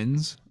these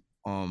wins.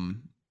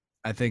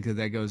 I think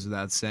that goes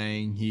without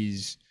saying.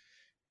 He's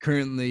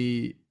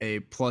currently a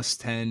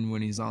 +10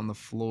 when he's on the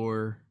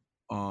floor.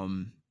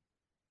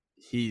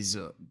 He's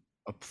a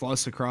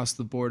plus across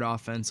the board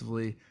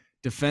offensively.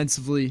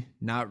 Defensively,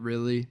 not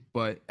really,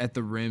 but at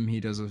the rim, he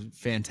does a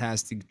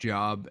fantastic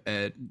job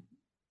at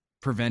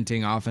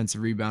preventing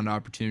offensive rebound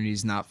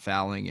opportunities, not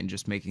fouling, and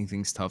just making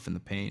things tough in the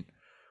paint.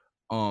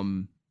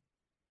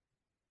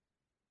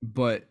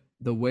 But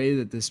the way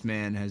that this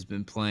man has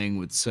been playing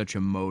with such a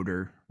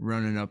motor,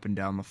 running up and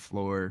down the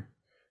floor,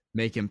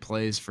 making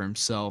plays for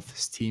himself,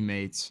 his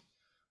teammates.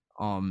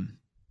 Do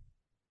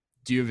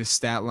you have his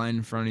stat line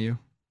in front of you?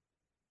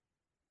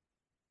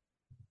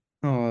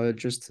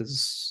 Just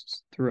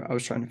his through. I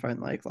was trying to find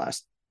like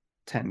last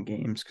 10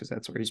 games because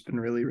that's where he's been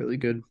really, really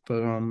good.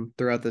 But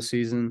throughout the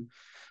season,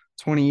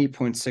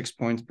 28.6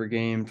 points per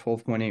game,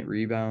 12.8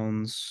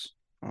 rebounds.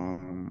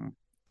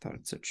 Thought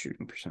it said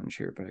shooting percentage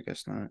here, but I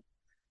guess not.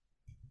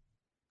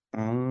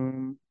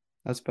 Um,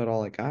 that's about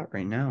all I got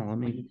right now. Let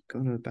me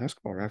go to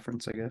Basketball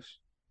Reference, I guess.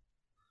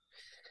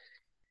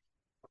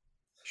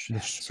 The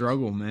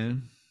struggle,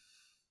 man.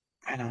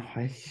 I know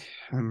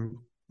I'm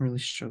really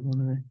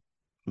struggling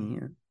today.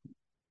 Yeah.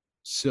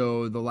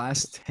 So the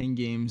last 10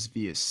 games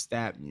via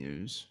Stat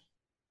News,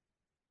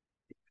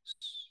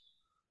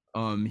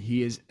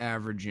 he is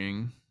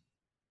averaging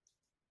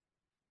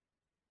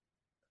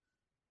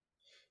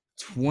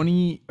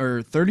 20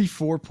 or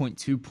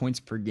 34.2 points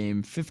per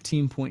game,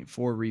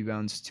 15.4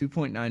 rebounds,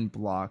 2.9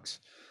 blocks,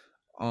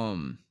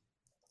 um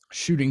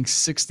shooting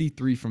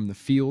 63 from the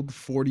field,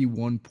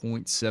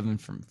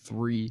 41.7 from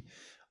 3,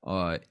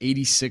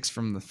 86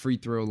 from the free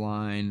throw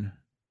line,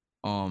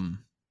 um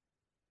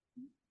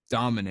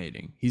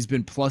dominating. He's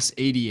been plus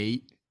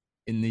 88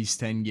 in these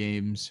 10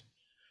 games.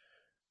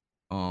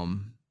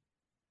 Um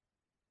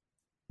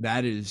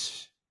that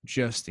is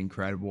just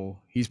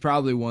incredible. He's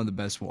probably one of the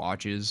best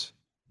watches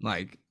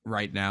like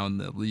right now in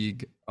the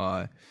league.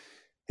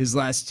 His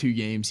last 2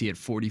 games, he had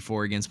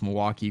 44 against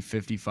Milwaukee,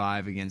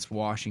 55 against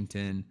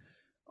Washington.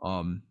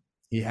 Um,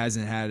 he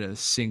hasn't had a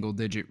single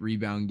digit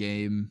rebound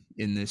game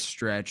in this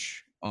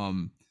stretch.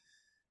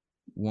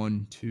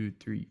 One, two,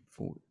 three,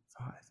 four,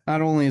 five,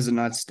 Not only is it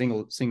not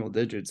single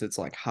digits, it's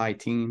like high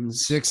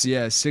teens, six.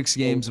 Yeah, six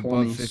low games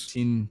above 20s.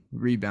 15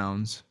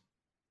 rebounds.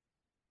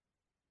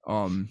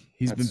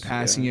 He's been That's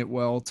passing yeah. it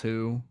well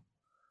too.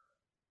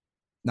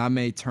 Not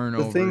many The thing,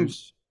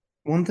 turnovers.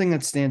 one thing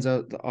that stands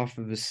out off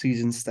of his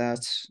season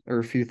stats, or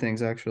a few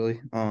things actually.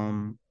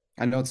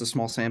 I know it's a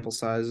small sample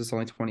size; it's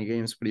only 20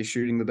 games, but he's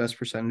shooting the best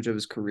percentage of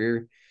his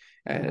career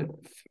at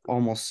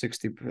almost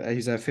 60.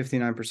 He's at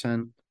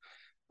 59%.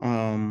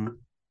 Um,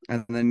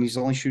 and then he's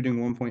only shooting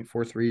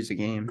 1.4 threes a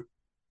game.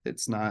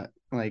 It's not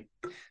like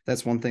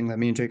that's one thing that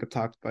me and Jacob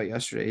talked about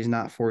yesterday. He's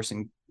not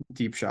forcing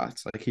deep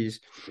shots. Like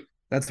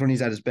that's when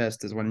he's at his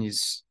best is when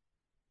he's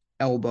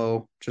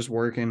elbow just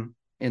working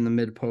in the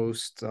mid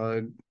post,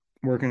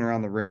 working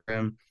around the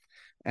rim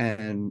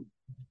and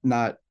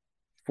not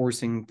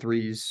forcing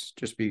threes.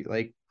 Just be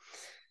like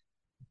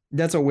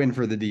that's a win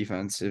for the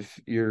defense if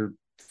you're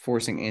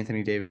forcing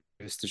Anthony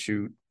Davis to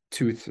shoot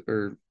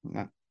or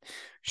not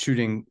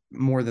shooting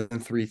more than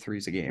three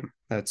threes a game.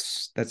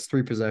 That's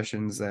three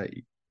possessions that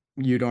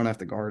you don't have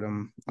to guard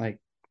them. Like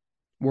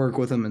work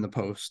with them in the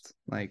post.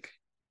 Like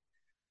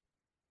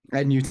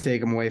and you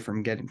take them away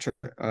from getting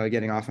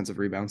offensive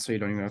rebounds, so you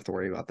don't even have to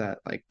worry about that.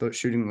 Like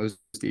shooting those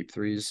deep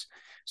threes,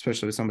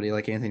 especially with somebody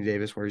like Anthony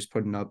Davis, where he's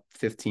putting up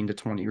 15 to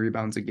 20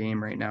 rebounds a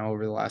game right now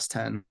over the last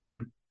 10.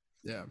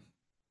 Yeah.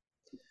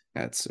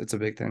 It's a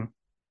big thing.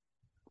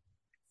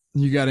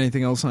 You got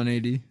anything else on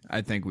AD?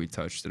 I think we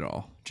touched it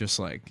all. Just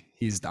like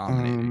he's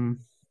dominating. Um,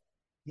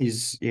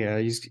 he's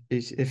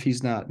if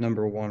he's not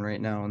number one right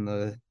now in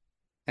the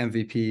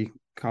MVP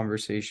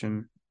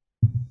conversation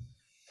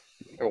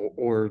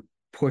or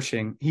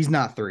pushing, he's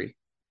not three.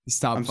 He's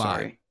top I'm five.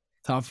 sorry.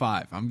 Top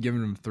five. I'm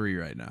giving him 3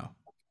 right now.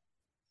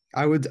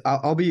 I would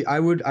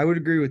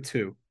agree with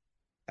two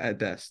at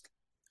best.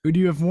 Who do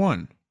you have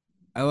one?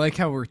 I like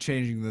how we're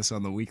changing this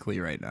on the weekly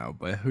right now,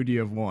 but who do you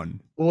have one?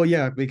 Well,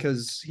 yeah,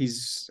 because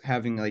he's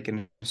having like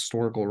an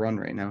historical run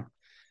right now.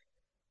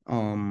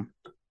 Um,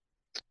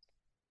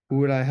 who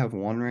would I have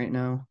one right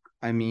now?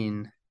 I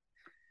mean,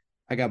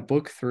 I got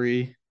book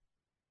three.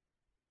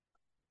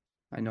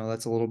 I know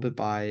that's a little bit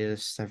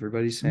biased.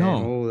 Everybody's saying,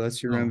 No. "Oh,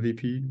 that's your No.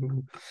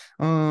 MVP."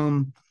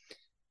 Um,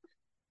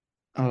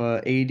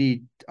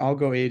 80. I'll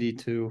go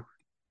 82,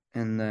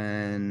 and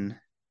then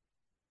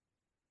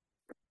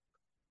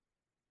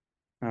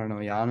I don't know,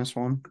 Giannis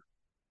one.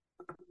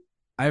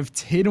 I have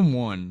Tatum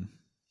 1,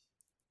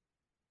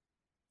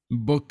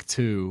 Book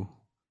 2,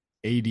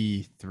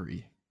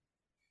 83.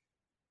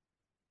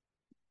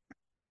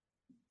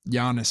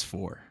 Giannis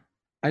 4,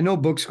 I know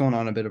Book's going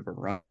on a bit of a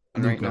run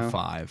right Luca now.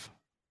 5.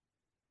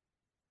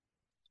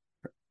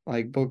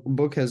 Like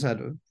Book has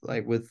had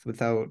like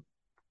without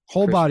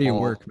Whole Chris body of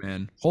Paul. work,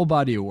 man. Whole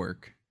body of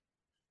work.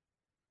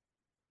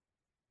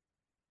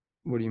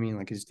 What do you mean,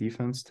 like his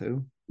defense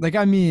too? Like,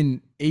 I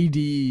mean,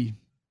 AD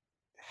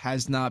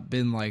has not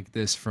been like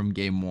this from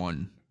game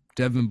 1.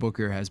 Devin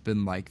Booker has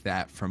been like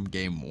that from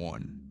game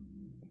 1.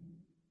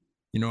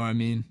 You know what I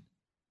mean?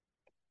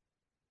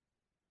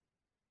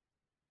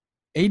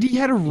 AD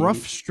had a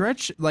rough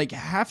stretch. Like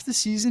half the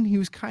season, he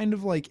was kind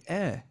of like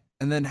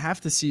and then half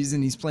the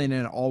season he's playing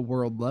at an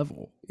all-world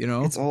level. You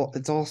know, It's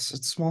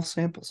small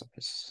sample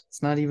size.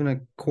 It's not even a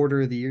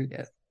quarter of the year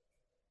yet.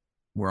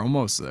 we're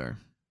almost there.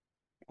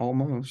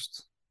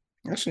 Almost.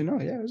 Actually,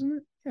 no, yeah, isn't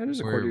it? Yeah, it is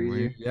a quarter of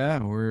the year.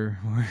 We're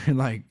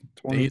like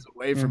 20. days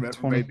away Yeah, from everybody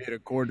 20. being a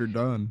quarter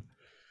done.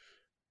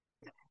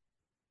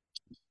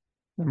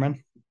 Never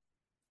mind.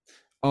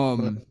 But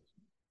Um,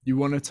 you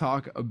want to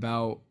talk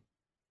about?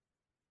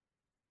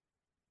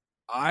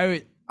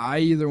 I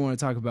either want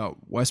to talk about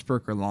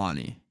Westbrook or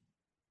Lonnie.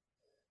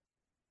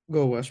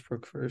 Go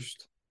Westbrook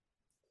first.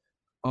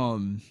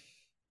 Um,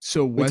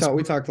 so We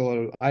Westbrook, talked a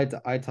little. I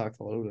talked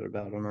a little bit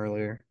about him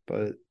earlier,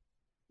 but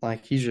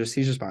like he's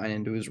just buying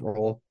into his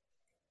role.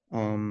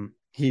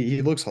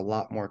 He looks a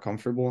lot more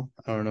comfortable.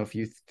 I don't know if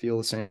you feel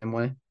the same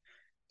way.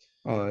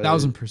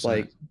 1000%.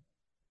 Like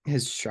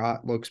his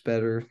shot looks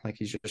better. Like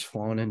he's just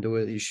flowing into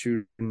it. He's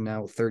shooting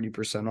now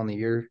 30% on the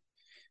year,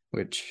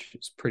 which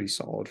is pretty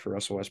solid for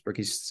Russell Westbrook.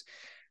 He's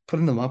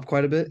putting them up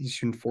quite a bit. He's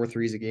shooting four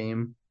threes a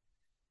game,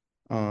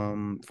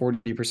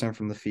 40%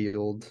 from the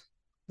field.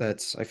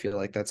 That's I feel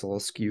like that's a little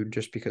skewed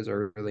just because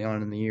early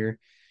on in the year.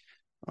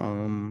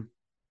 Um,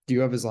 do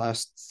you have his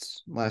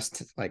last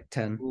like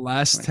 10,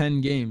 Last like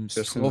 10 games,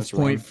 just in this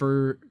run?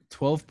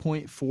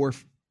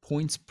 12.4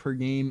 points per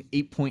game,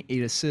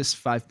 8.8 assists,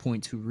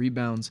 5.2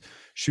 rebounds,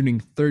 shooting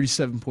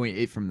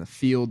 37.8 from the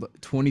field,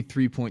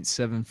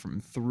 23.7 from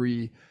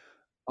three.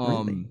 Really?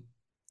 Um,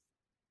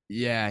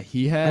 yeah,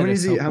 he had a How many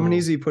couple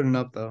is he putting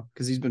up though?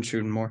 Because he's been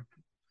shooting more.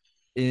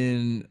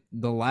 in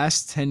the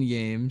last 10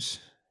 games.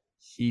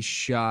 He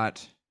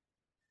shot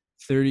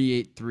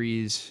 38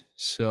 threes,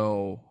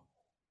 so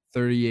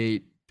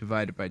 38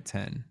 divided by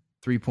 10,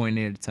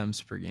 3.8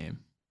 attempts per game.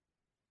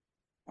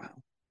 Wow.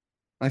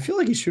 I feel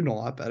like he's shooting a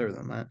lot better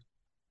than that.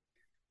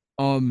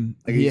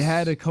 Like He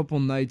had a he's couple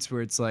nights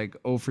where it's like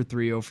 0 for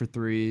 3, 0 for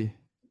 3,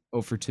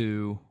 0 for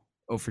 2,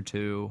 0 for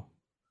 2,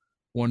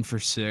 1 for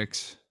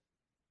 6.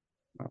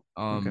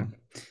 oh, okay. Um,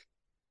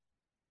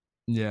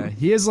 yeah,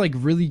 he has like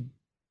really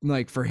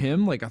like for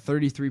him like a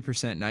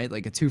 33% night,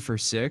 like a 2 for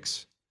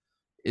 6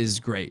 is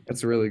great.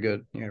 That's really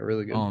good. Yeah,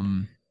 really good.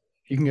 Um,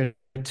 You can get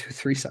two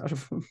threes out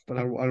of him, but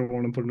I don't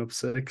want him putting up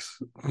six.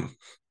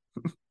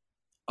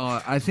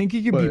 I think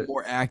he could be But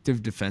more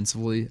active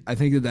defensively. I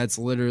think that that's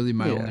literally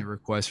my only yeah,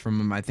 request from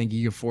him. I think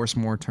he could force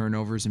more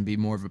turnovers and be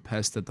more of a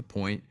pest at the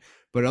point.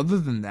 But other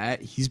than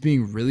that, he's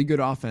being really good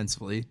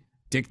offensively,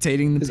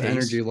 dictating the his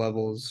energy pace,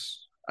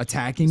 levels,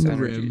 attacking his the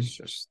energy is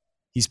rim. just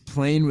He's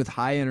playing with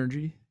high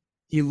energy.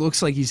 He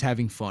looks like he's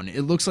having fun.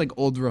 It looks like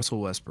old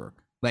Russell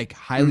Westbrook, like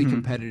highly mm-hmm.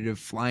 competitive,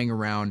 flying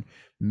around,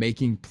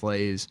 making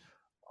plays.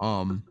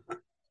 Um,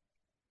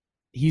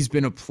 he's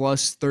been a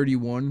plus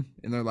 31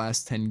 in their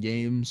last 10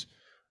 games.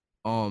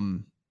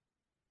 Um,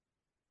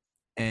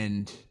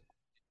 and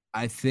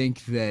I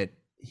think that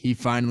he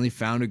finally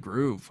found a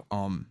groove.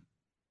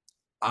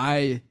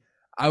 I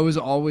I was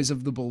always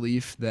of the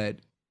belief that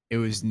it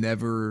was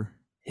never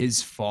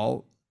his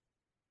fault,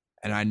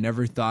 and I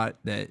never thought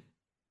that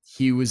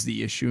he was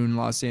the issue in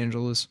Los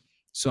Angeles.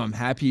 So I'm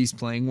happy he's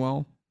playing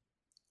well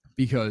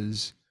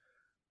because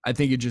I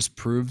think it just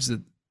proves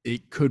that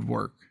it could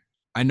work.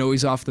 I know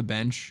he's off the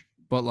bench,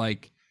 but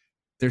like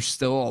there's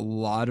still a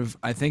lot of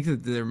I think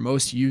that their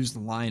most used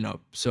lineup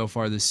so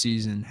far this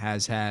season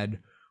has had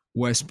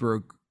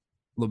Westbrook,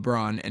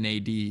 LeBron, and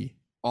AD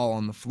all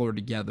on the floor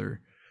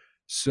together.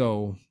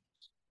 So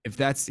if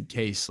that's the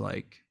case,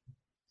 like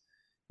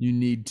you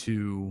need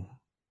to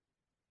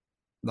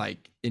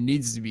like it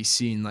needs to be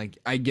seen. Like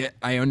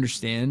I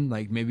understand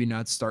like maybe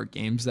not start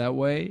games that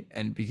way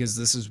and because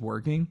this is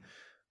working,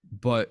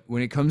 but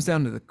when it comes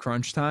down to the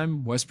crunch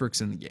time,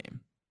 Westbrook's in the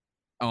game.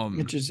 It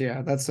Um just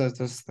yeah, that's the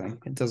thing.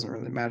 It doesn't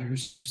really matter who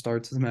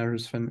starts; it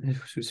matters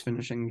who's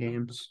finishing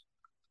games.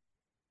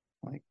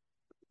 Like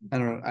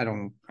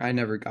I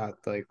never got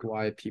like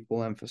why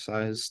people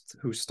emphasized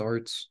who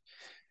starts.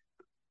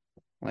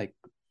 Like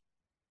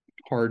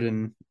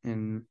Harden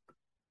in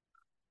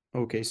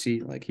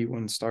OKC, like he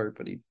wouldn't start,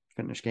 but he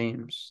finished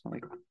games.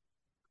 Like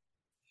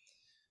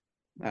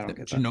I don't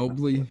get that.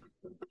 Ginobili,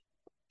 But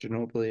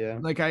Ginobili, yeah,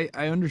 like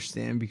I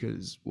understand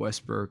because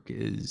Westbrook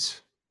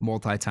is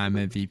multi-time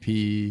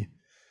MVP,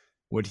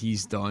 what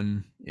he's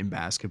done in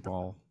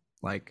basketball.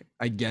 Like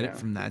I get it yeah.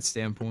 from that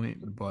standpoint,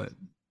 but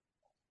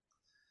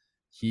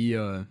he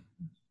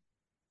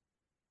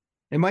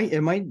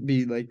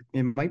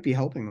It might be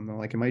helping them though.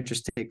 Like it might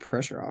just take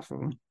pressure off of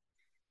them.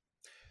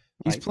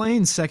 he's Like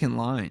playing second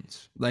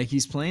lines. Like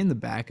he's playing the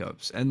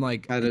backups and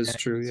like that is yeah,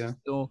 true. Yeah.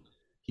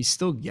 he's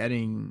still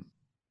getting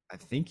I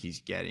think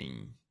he's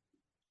getting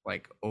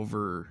like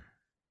over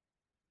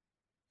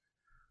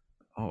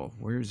oh,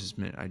 where's his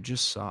minute? I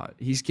just saw it.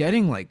 He's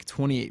getting like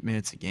 28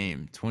 minutes a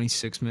game,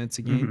 26 minutes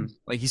a game. Hmm.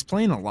 Like he's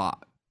playing a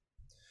lot.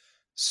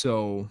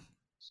 So,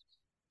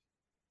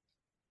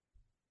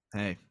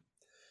 hey,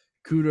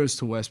 kudos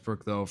to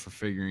Westbrook though for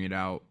figuring it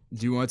out.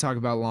 Do you want to talk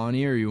about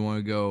Lonnie or you want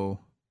to go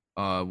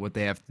what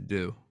they have to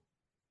do?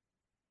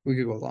 We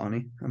could go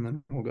Lonnie, and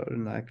then we'll go to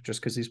Neck just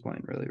because he's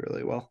playing really,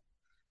 really well.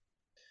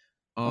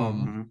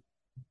 Um Um,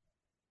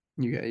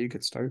 you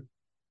could start.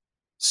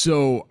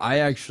 so I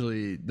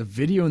actually the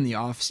video in the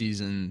off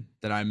season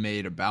that I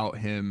made about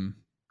him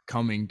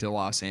coming to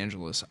Los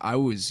Angeles, I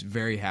was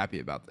very happy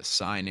about the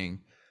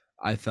signing.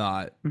 I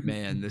thought,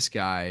 man, Mhm. this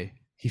guy,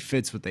 he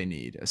fits what they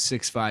need. A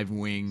 6'5"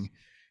 wing.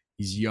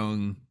 He's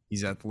young,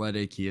 he's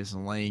athletic, he has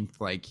length.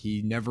 Like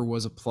he never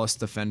was a plus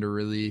defender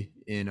really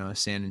in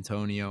San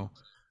Antonio,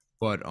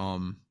 but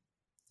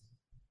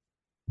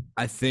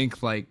I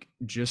think like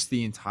just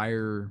the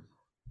entire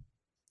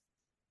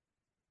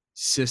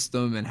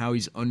system and how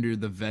he's under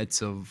the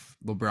vets of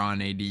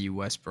LeBron, AD,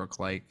 Westbrook,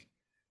 like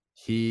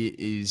he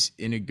is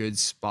in a good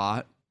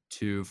spot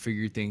to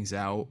figure things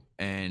out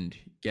and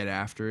get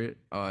after it.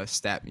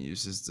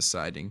 StatMuse is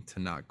deciding to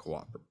not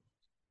cooperate.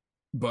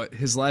 But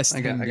his last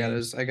 10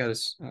 games,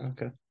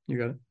 okay, you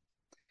got it.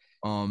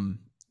 um,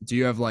 do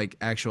you have like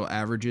actual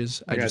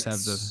averages? I just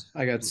have the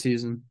I got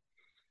season.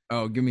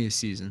 oh, give me a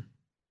season.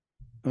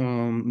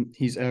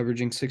 He's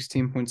averaging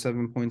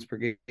 16.7 points per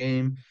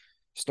game.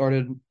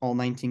 Started all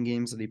 19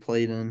 games that he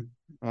played in.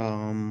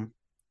 Um,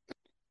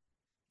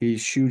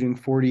 he's shooting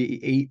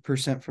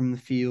 48% from the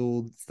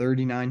field,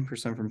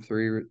 39% from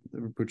three,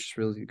 which is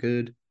really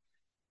good.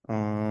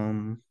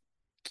 Um,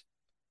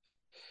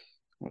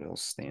 what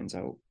else stands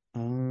out?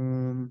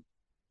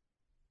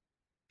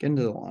 Getting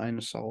to the line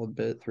a solid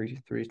bit,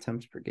 three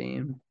attempts per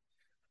game,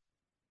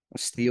 a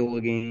steal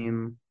a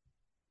game,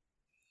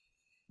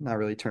 not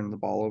really turning the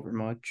ball over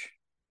much.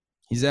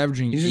 He's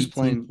averaging He's just 18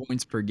 playing.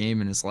 points per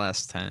game in his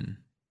last 10.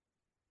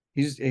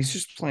 He's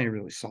just playing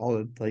really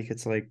solid. Like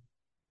it's like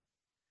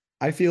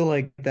I feel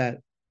like that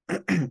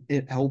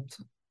it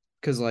helped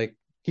because like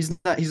he's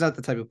not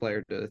the type of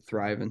player to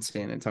thrive in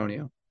San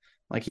Antonio.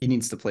 Like he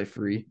needs to play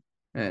free,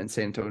 and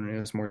San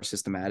Antonio is more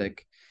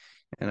systematic.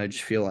 And I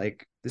just feel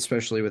like,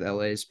 especially with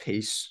LA's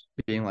pace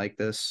being like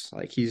this,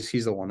 like he's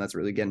the one that's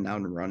really getting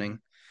out and running.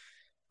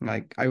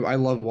 Like I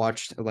love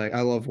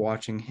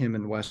watching him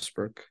and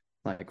Westbrook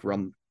like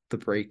run the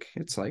break.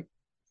 It's like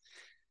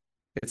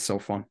it's so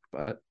fun.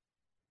 But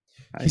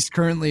I He's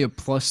currently a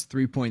plus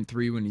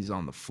 3.3 when he's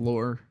on the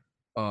floor.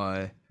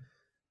 Uh,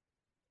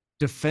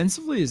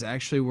 Defensively is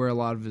actually where a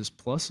lot of his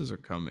pluses are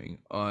coming.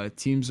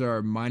 Teams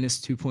are minus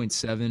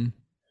 2.7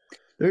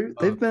 they've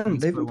points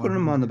per been putting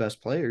him on the 100.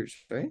 best players,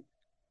 right?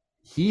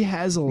 He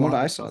has a From what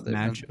lot I of saw, tough they've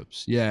been.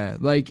 matchups. Yeah,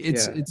 like Yeah.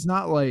 it's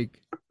not like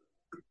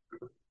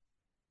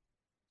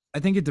I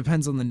think it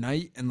depends on the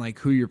night and like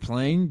who you're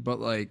playing, but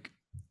like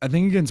I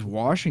think against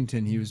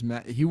Washington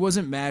he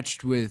wasn't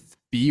matched with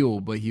Beal,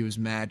 but he was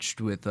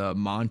matched with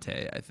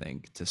Monte, I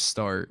think, to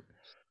start.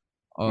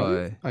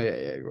 Was it? Uh Oh yeah,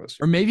 it was.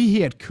 or maybe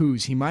he had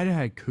Kuz. He might have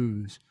had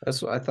Kuz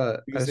That's what I thought. I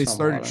because they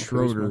saw him a lot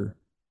started on Kuzma. Schroeder.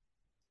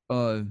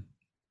 Uh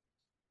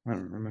I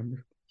don't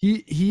remember.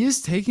 he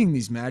is taking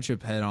these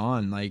matchup head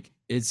on. Like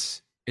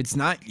it's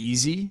not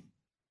easy,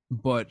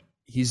 but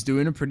he's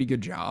doing a pretty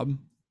good job.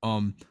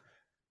 Um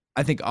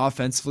I think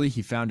offensively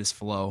he found his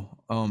flow.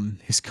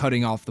 He's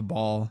cutting off the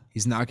ball.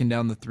 He's knocking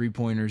down the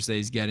 3-pointers that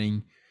he's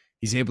getting.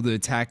 He's able to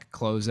attack a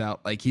closeout.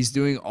 Like he's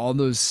doing all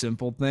those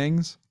simple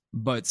things,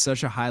 but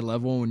such a high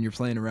level when you're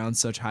playing around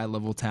such high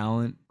level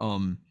talent.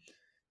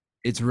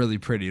 It's really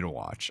pretty to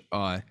watch.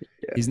 Yeah,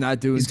 He's not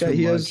doing he's got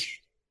too much.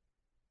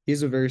 he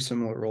has a very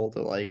similar role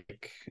to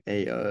like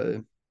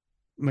a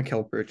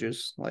Mikal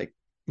Bridges. Like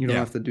you don't Yeah.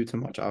 have to do too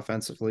much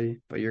offensively,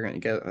 but you're gonna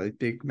get a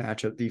big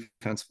matchup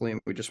defensively,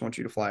 and we just want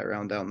you to fly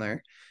around down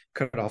there,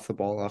 cut off the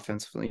ball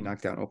offensively,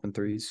 knock down open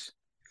threes.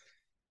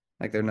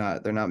 Like they're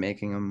not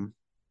making him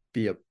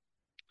be a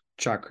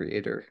shot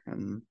creator,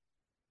 and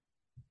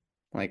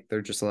like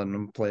they're just letting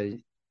him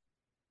play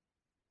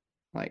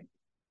like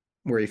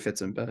where he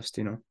fits in best.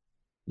 You know.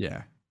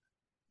 Yeah.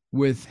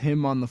 With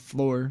him on the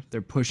floor,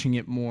 they're pushing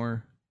it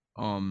more.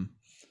 Um,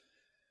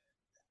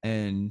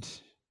 and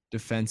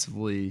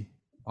defensively,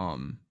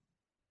 um,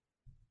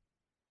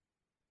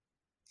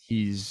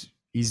 he's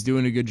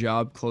doing a good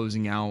job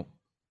closing out,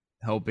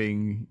 help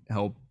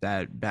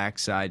that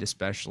backside,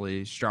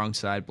 especially strong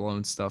side,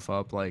 blowing stuff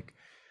up. Like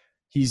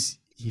he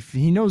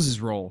knows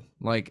his role.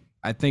 Like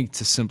I think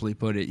to simply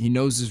put it, he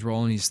knows his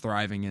role and he's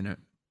thriving in it.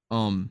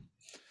 Um,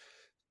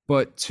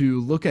 but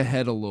to look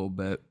ahead a little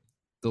bit,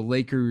 the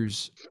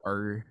Lakers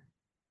are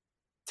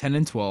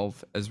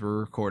 10-12 as we're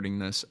recording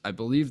this. I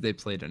believe they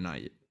play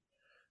tonight,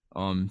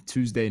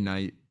 Tuesday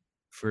night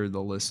for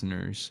the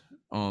listeners.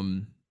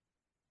 I'm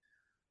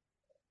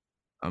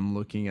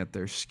looking at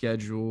their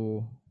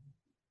schedule.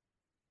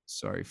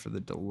 Sorry for the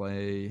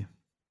delay.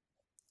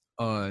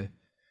 Uh,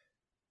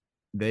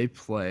 they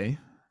play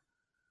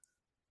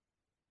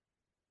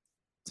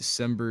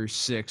December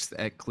 6th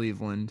at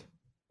Cleveland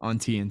on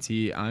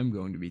TNT. I'm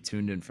going to be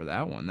tuned in for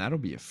that one. That'll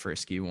be a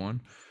frisky one.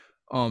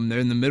 They're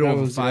in the middle That of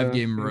a was yeah.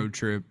 5-game road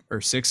trip or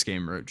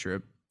 6-game road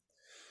trip.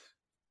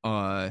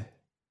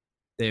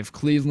 They have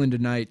Cleveland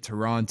tonight,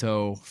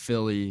 Toronto,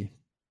 Philly,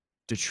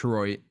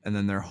 Detroit, and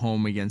then they're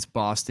home against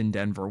Boston,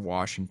 Denver,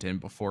 Washington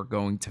before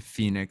going to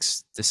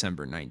Phoenix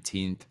December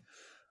 19th.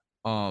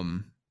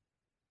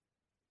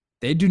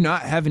 They do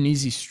not have an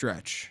easy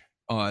stretch.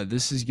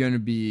 This is going to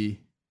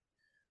be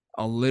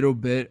a little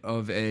bit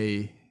of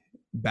a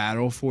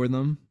battle for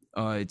them.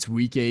 It's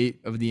week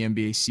 8 of the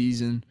NBA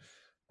season.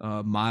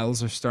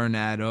 Miles are starting to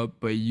add up,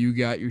 but you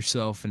got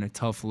yourself in a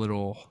tough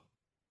little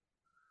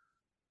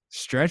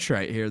stretch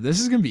right here. This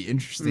is going to be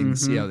interesting to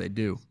see how Mm-hmm. they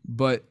do.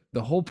 But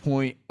the whole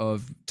point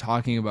of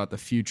talking about the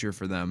future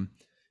for them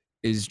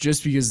is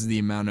just because of the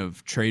amount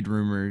of trade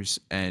rumors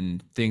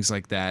and things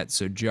like that.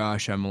 So,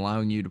 Josh, I'm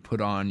allowing you to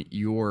put on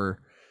your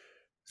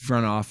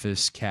front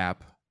office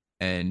cap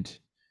and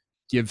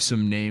give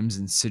some names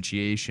and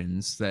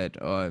situations that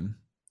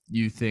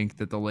you think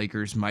that the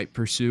Lakers might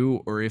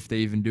pursue, or if they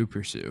even do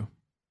pursue.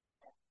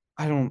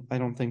 I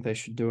don't think they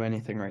should do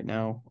anything right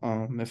now.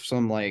 If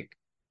some like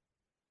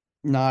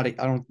not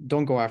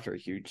don't go after a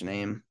huge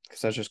name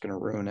because that's just gonna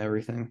ruin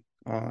everything.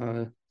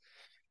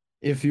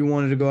 If you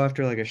wanted to go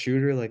after like a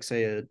shooter, like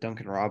say a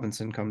Duncan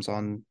Robinson comes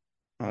on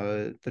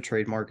the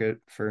trade market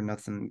for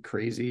nothing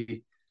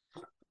crazy.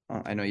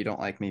 I know you don't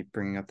like me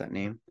bringing up that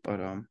name, but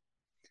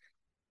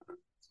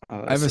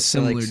I have a say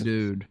like similar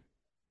dude,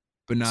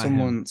 but not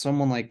him.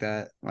 someone like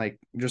that, like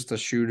just a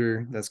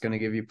shooter that's going to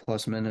give you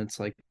plus minutes,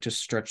 like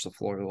just stretch the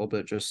floor a little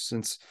bit. Just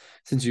since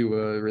you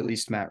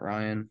released Matt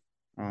Ryan,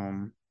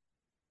 um,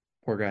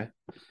 poor guy.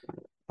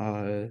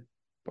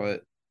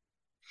 But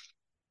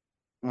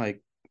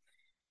like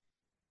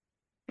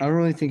I don't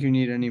really think you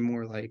need any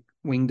more like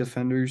wing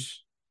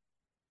defenders.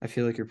 I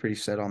feel like you're pretty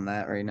set on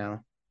that right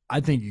now. I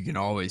think you can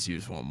always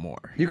use one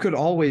more. You could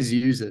always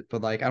use it,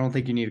 but like I don't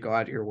think you need to go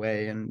out of your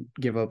way and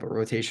give up a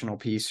rotational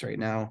piece right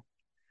now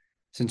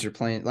since you're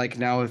playing like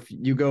now if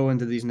you go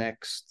into these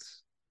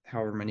next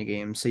however many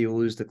games, say you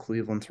lose to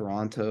Cleveland,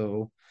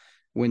 Toronto,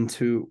 win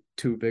two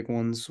big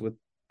ones with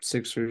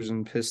Sixers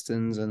and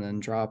Pistons, and then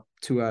drop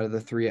two out of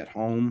the three at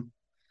home,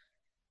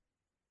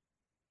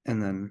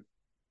 and then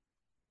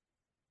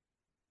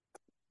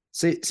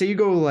say you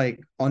go like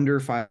under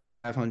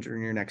 500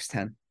 in your next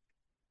 10,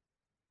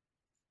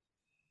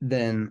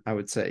 then I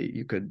would say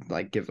you could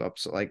like give up.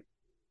 So like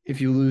if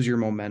you lose your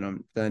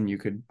momentum, then you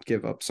could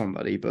give up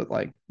somebody. But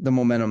like the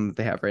momentum that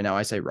they have right now,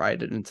 I say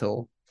ride it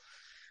until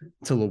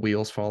the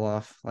wheels fall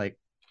off. Like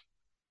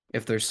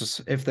if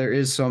there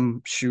is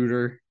some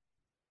shooter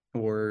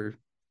or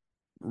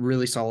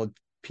really solid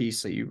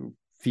piece that you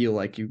feel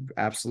like you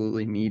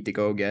absolutely need to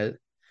go get,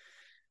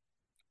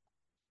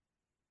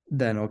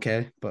 then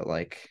okay. But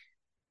like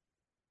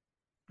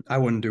I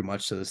wouldn't do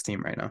much to this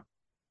team right now.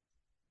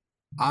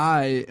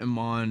 I am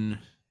on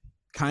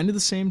kind of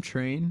the same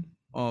train.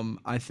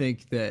 I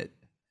think that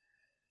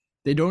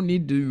they don't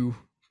need to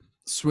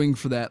swing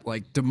for that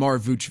like DeMar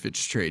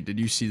Vucevic trade. Did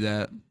you see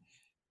that?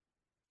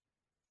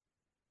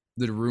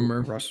 The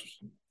rumor. Russ,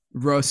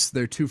 Russ,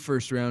 they're two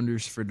first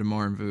rounders for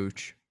DeMar and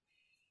Vooch.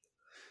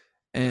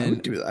 I would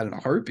And do that in a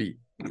heartbeat.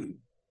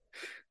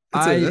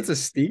 I That's a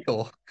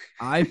steal.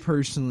 I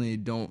personally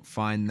don't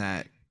find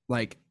that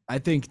like I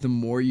think the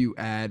more you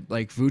add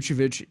like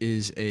Vucevic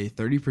is a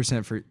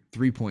 30% for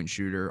 3-point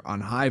shooter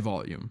on high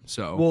volume.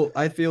 So Well,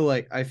 I feel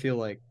like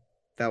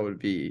that would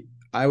be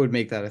I would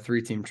make that a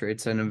three-team trade,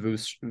 send him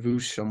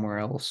Vooch somewhere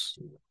else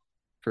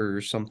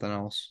for something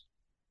else.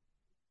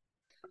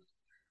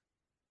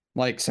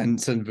 Like send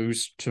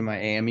Vooch to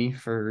Miami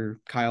for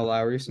Kyle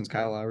Lowry, since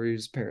Kyle Lowry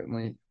is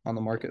apparently on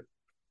the market.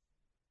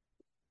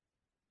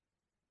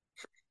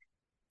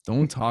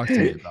 don't talk to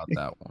me about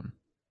that one.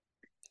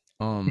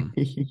 Um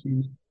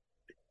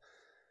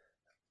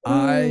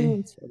I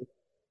Oh, sorry.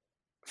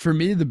 for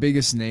me the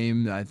biggest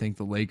name that I think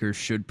the Lakers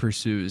should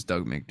pursue is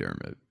Doug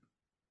McDermott.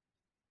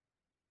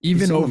 He's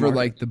Even on the over market.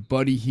 like the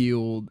Buddy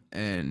Hield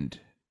and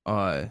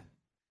uh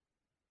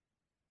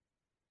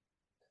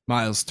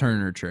Miles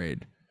Turner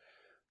trade.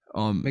 I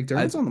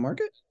McDermott's on the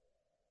market.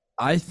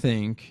 I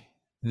think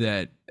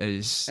that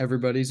as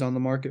Everybody's on the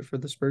market for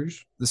the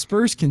Spurs. the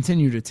Spurs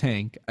continue to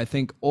tank, I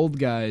think old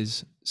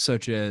guys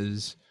such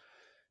as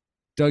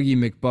Dougie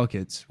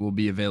McBuckets will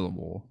be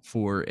available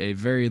for a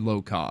very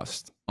low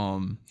cost.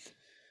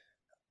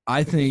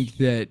 I think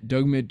that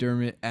Doug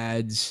McDermott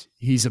adds,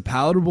 he's a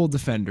palatable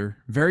defender,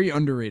 very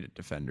underrated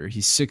defender.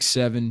 He's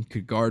 6'7",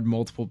 could guard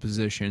multiple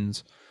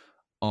positions.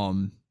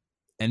 Um,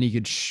 and he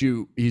could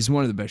shoot. He's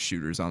one of the best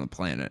shooters on the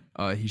planet.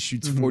 He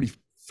shoots Mm-hmm.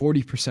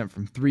 40%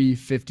 from three,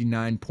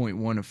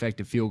 59.1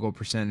 effective field goal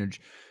percentage.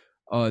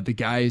 The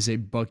guy is a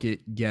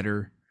bucket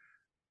getter.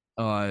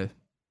 Uh,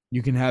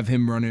 you can have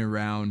him running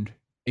around.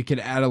 It could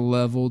add a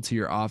level to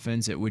your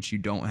offense at which you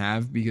don't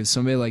have because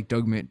somebody like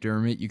Doug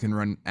McDermott, you can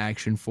run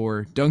action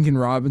for. Duncan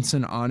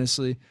Robinson,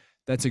 honestly,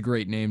 that's a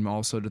great name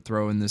also to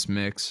throw in this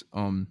mix.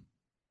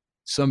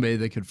 Somebody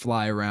that could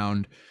fly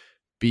around,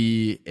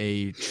 be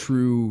a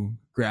true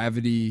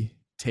gravity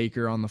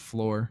taker on the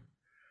floor.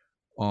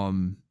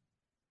 Um,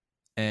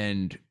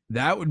 and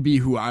that would be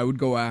who I would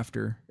go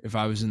after if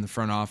I was in the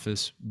front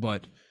office.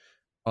 But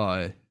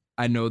I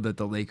know that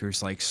the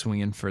Lakers like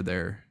swinging for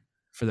their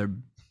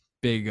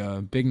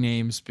big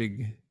names,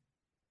 big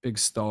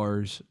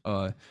stars.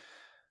 I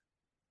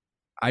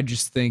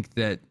just think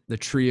that the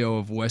trio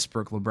of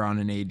Westbrook, LeBron,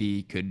 and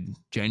AD could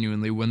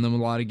genuinely win them a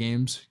lot of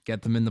games,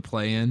 get them in the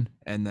play-in,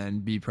 and then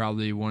be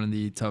probably one of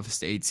the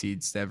toughest 8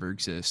 seeds to ever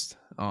exist.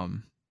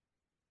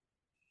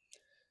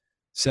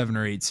 7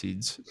 or 8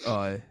 seeds.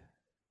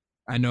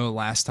 I know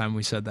last time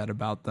we said that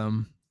about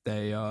them,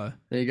 They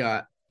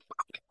got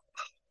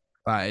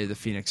by the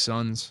Phoenix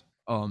Suns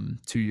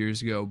 2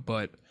 years ago,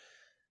 but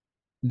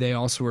they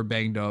also were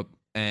banged up,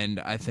 and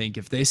I think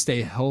if they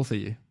stay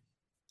healthy,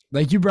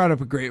 like you brought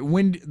up a great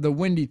the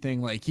windy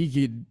thing, like he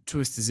could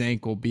twist his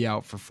ankle, be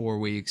out for 4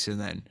 weeks, and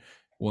then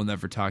we'll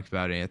never talk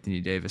about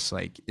Anthony Davis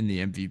like in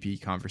the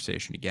MVP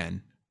conversation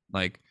again.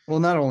 Like, Well,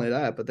 not only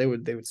that, but they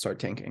would start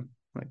tanking.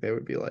 Like they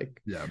would be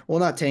like, yeah, well,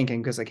 not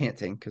tanking because they can't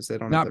tank because they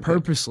don't have not their pick,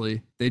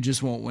 purposely, they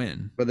just won't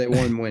win. but they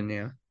won't win.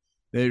 Yeah.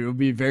 It will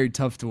be very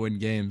tough to win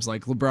games.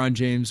 Like LeBron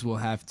James will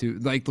have to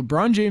like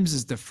LeBron James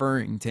is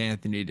deferring to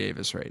Anthony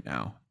Davis right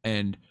now,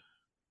 and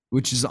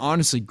which is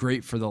honestly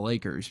great for the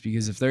Lakers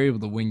because if they're able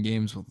to win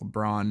games with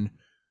LeBron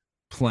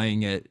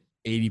playing at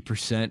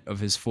 80% of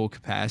his full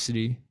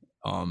capacity,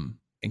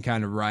 and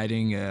kind of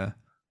riding a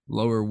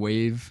lower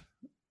wave,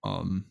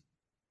 um,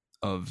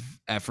 of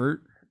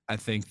effort, I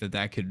think that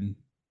that could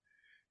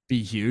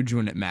be huge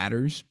when it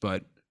matters.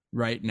 But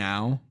right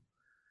now,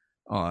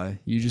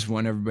 you just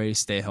want everybody to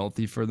stay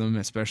healthy for them,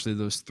 especially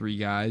those three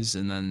guys,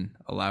 and then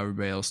allow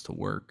everybody else to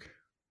work.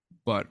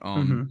 But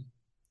Mm-hmm.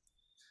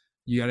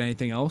 you got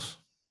anything else?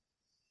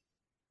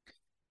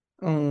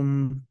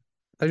 Um,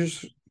 I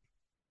just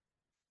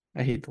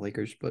I hate the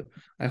Lakers, but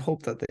I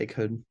hope that they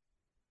could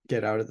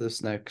get out of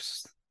this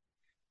next.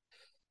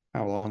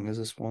 How long is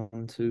this?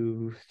 1,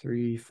 2,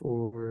 3,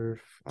 4,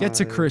 Get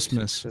to 5, 6,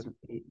 Christmas. 7,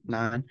 8,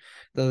 9.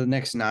 The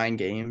next 9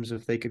 games,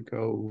 if they could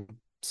go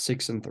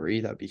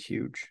 6-3, that'd be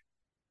huge.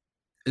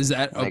 Is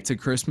that up Like, to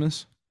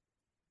Christmas?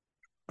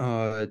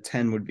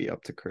 10 would be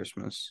up to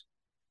Christmas,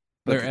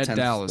 but They're the at tenth,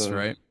 Dallas, the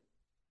right?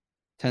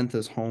 10th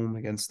is home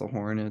against the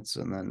Hornets,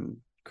 and then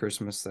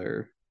Christmas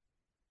they're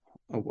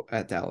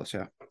at Dallas.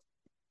 Yeah.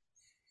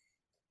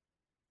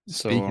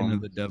 So, Speaking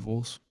of the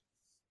Devils,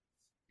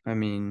 I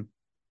mean,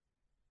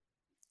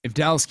 if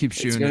Dallas keeps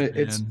it's shooting gonna it,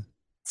 man.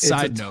 it's a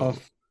Side note,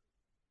 tough.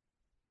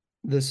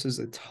 This is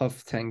a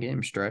tough 10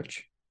 game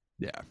stretch.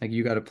 yeah, Like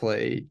you got to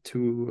play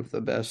two of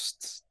the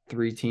best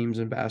three teams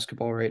in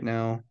basketball right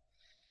now.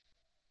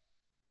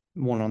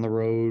 One on the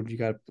road. You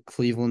got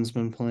Cleveland's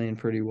been playing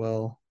pretty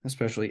well,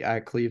 especially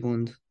at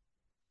Cleveland.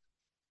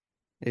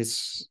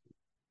 It's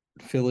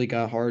Philly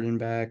got Harden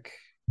back.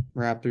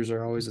 Raptors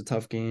are always a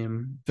tough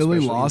game, Philly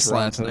especially in lost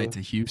last night Toronto.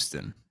 to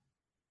Houston.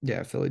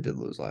 Yeah, Philly did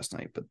lose last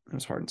night, but it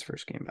was Harden's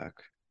first game back.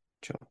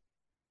 Chill.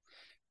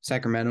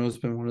 Sacramento's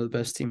been one of the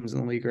best teams in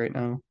the league right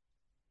now.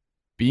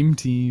 Beam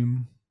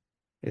team.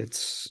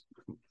 It's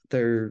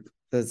they're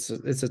it's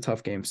a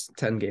tough game,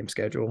 10 game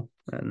schedule,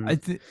 and I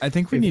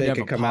think we if need they to have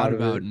a could come pod out of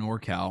about it,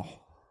 NorCal.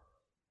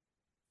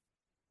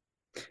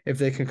 if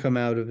they can come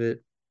out of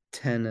it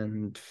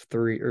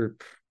 10-3 or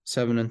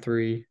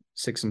 7-3,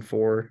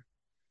 6-4,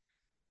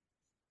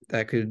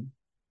 that could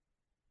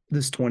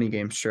this 20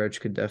 game stretch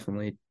could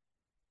definitely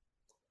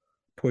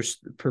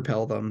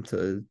propel them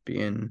to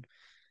being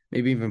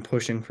maybe even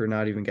pushing for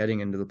not even getting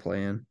into the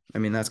play-in. I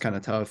mean, that's kind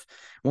of tough.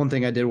 One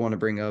thing I did want to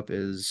bring up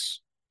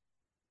is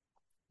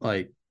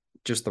like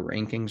just the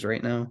rankings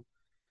right now.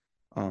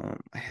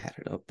 I had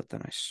it up, but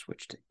then I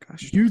switched it.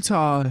 Gosh darn.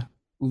 Utah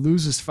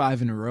loses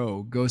 5 in a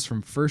row, goes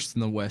from first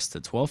in the West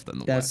to 12th in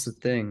the That's the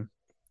West. thing.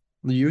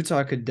 Utah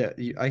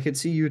I could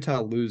see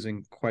Utah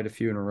losing quite a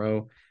few in a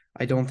row.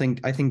 I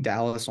think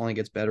Dallas only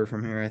gets better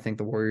from here. I think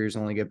the Warriors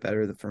only get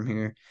better from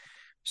here.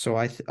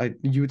 So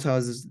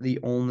Utah's is the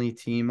only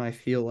team I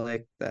feel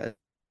like that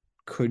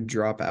could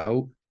drop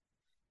out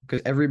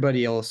because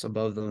everybody else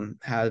above them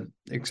had,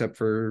 except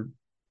for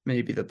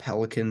maybe the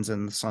Pelicans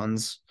and the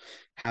Suns,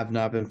 have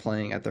not been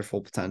playing at their full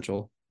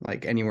potential,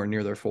 like anywhere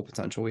near their full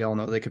potential. We all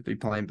know they could be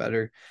playing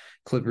better.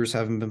 Clippers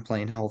haven't been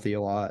playing healthy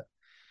a lot.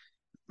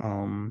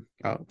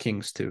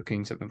 Kings too.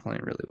 Kings have been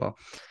playing really well.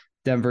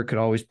 Denver could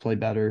always play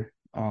better.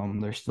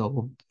 They're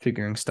still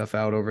figuring stuff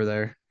out over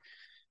there.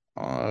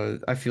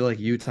 I feel like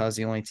Utah's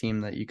the only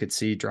team that you could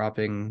see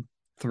dropping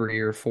 3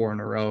 or 4 in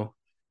a row,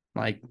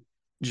 like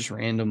just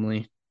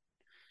randomly.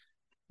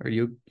 Are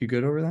you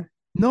good over there?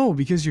 No,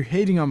 because you're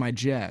hating on my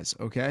Jazz,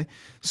 okay?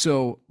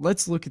 So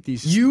let's look at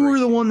these You were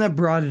the historic. one that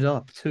brought it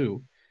up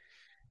too.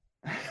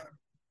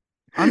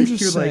 I'm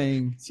just You're like,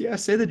 saying. yeah,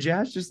 say the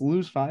Jazz just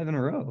lose 5 in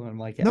a row. And I'm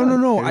like, No, yeah, no,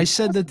 no. I they're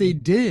said that they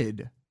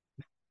did.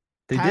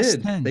 they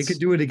Past did. They could tense.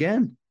 do it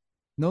again.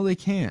 No, they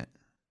can't.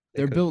 They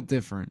They're could. built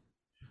different.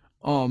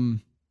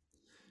 Um,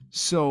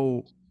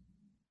 so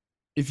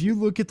if you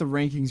look at the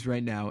rankings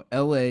right now,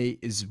 LA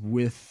is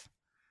with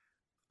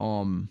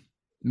um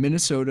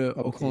Minnesota,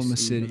 Oklahoma OKC,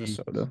 City,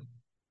 Minnesota.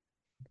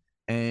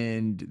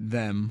 and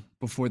them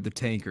before the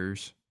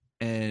tankers.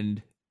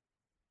 And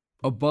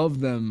above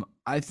them,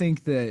 I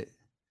think that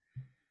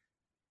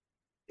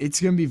it's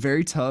going to be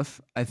very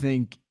tough. I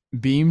think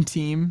Beam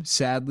Team,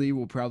 sadly,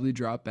 will probably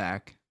drop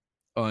back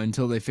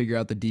until they figure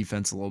out the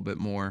defense a little bit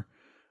more.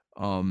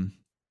 Um,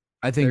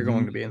 I They're think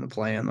going to be in the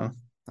play-in though.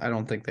 I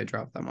don't think they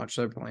drop that much.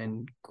 They're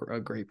playing a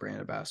great brand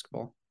of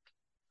basketball.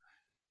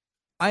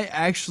 I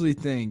actually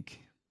think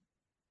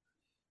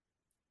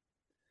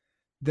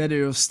that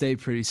it'll stay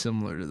pretty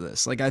similar to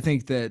this. Like I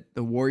think that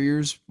the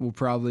Warriors will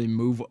probably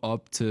move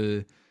up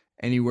to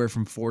anywhere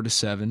from 4 to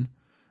 7.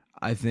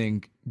 I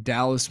think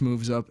Dallas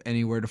moves up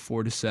anywhere to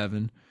 4 to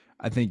 7.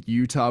 I think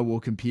Utah will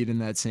compete in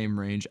that same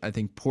range. I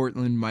think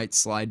Portland might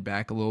slide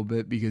back a little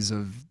bit because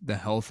of the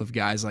health of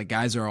guys. Like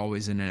guys are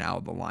always in and out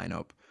of the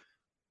lineup.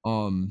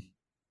 Um,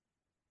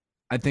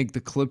 I think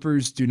the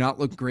Clippers do not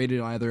look great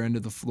at either end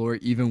of the floor,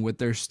 even with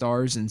their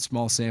stars and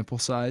small sample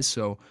size.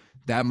 So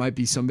that might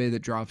be somebody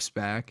that drops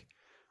back.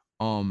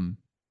 Um,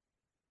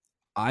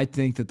 I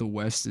think that the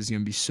West is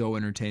going to be so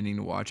entertaining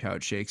to watch how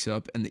it shakes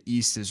up, and the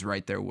East is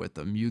right there with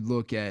them. You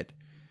look at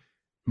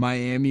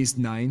Miami's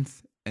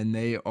ninth, and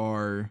they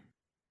are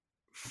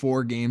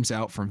 4 games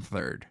out from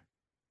third.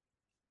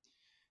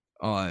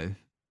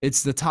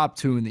 It's the top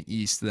two in the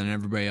East, then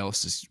everybody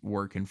else is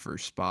working for a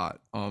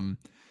spot.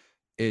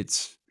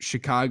 It's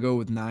Chicago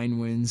with 9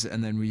 wins,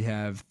 and then we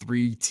have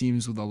 3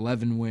 teams with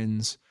 11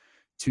 wins,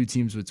 2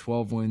 teams with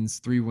 12 wins,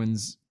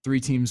 3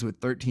 teams with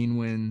 13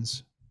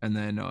 wins, and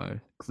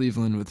then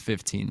Cleveland with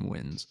 15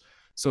 wins.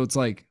 So it's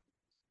like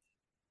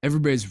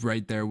everybody's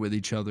right there with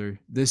each other.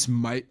 This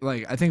might,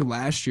 like, I think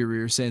last year we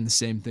were saying the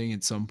same thing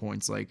at some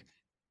points. Like,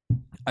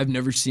 I've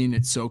never seen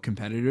it so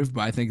competitive,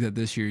 but I think that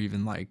this year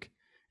even like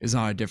is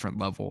on a different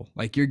level.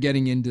 Like, you're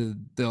getting into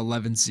the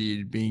 11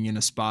 seed being in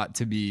a spot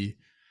to be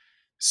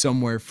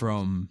somewhere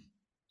from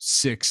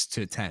 6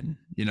 to 10,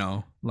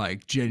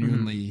 like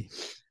genuinely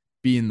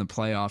be in the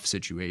playoff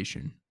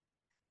situation.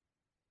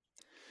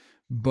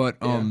 But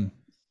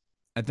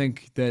I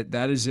think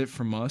that is it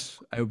from us.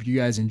 I hope you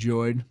guys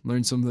enjoyed,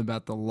 learned something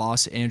about the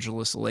Los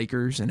Angeles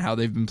Lakers and how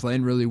they've been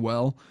playing really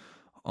well.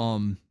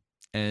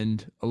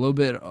 And a little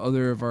bit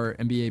other of our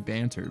NBA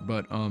banter.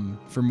 But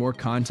for more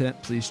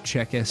content, please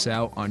check us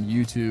out on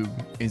YouTube,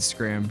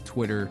 Instagram,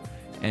 Twitter,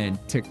 and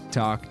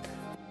TikTok.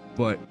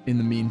 But in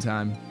the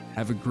meantime,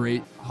 have a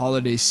great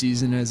holiday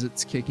season as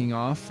it's kicking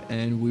off,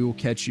 and we will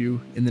catch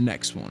you in the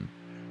next one.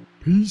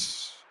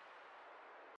 Peace.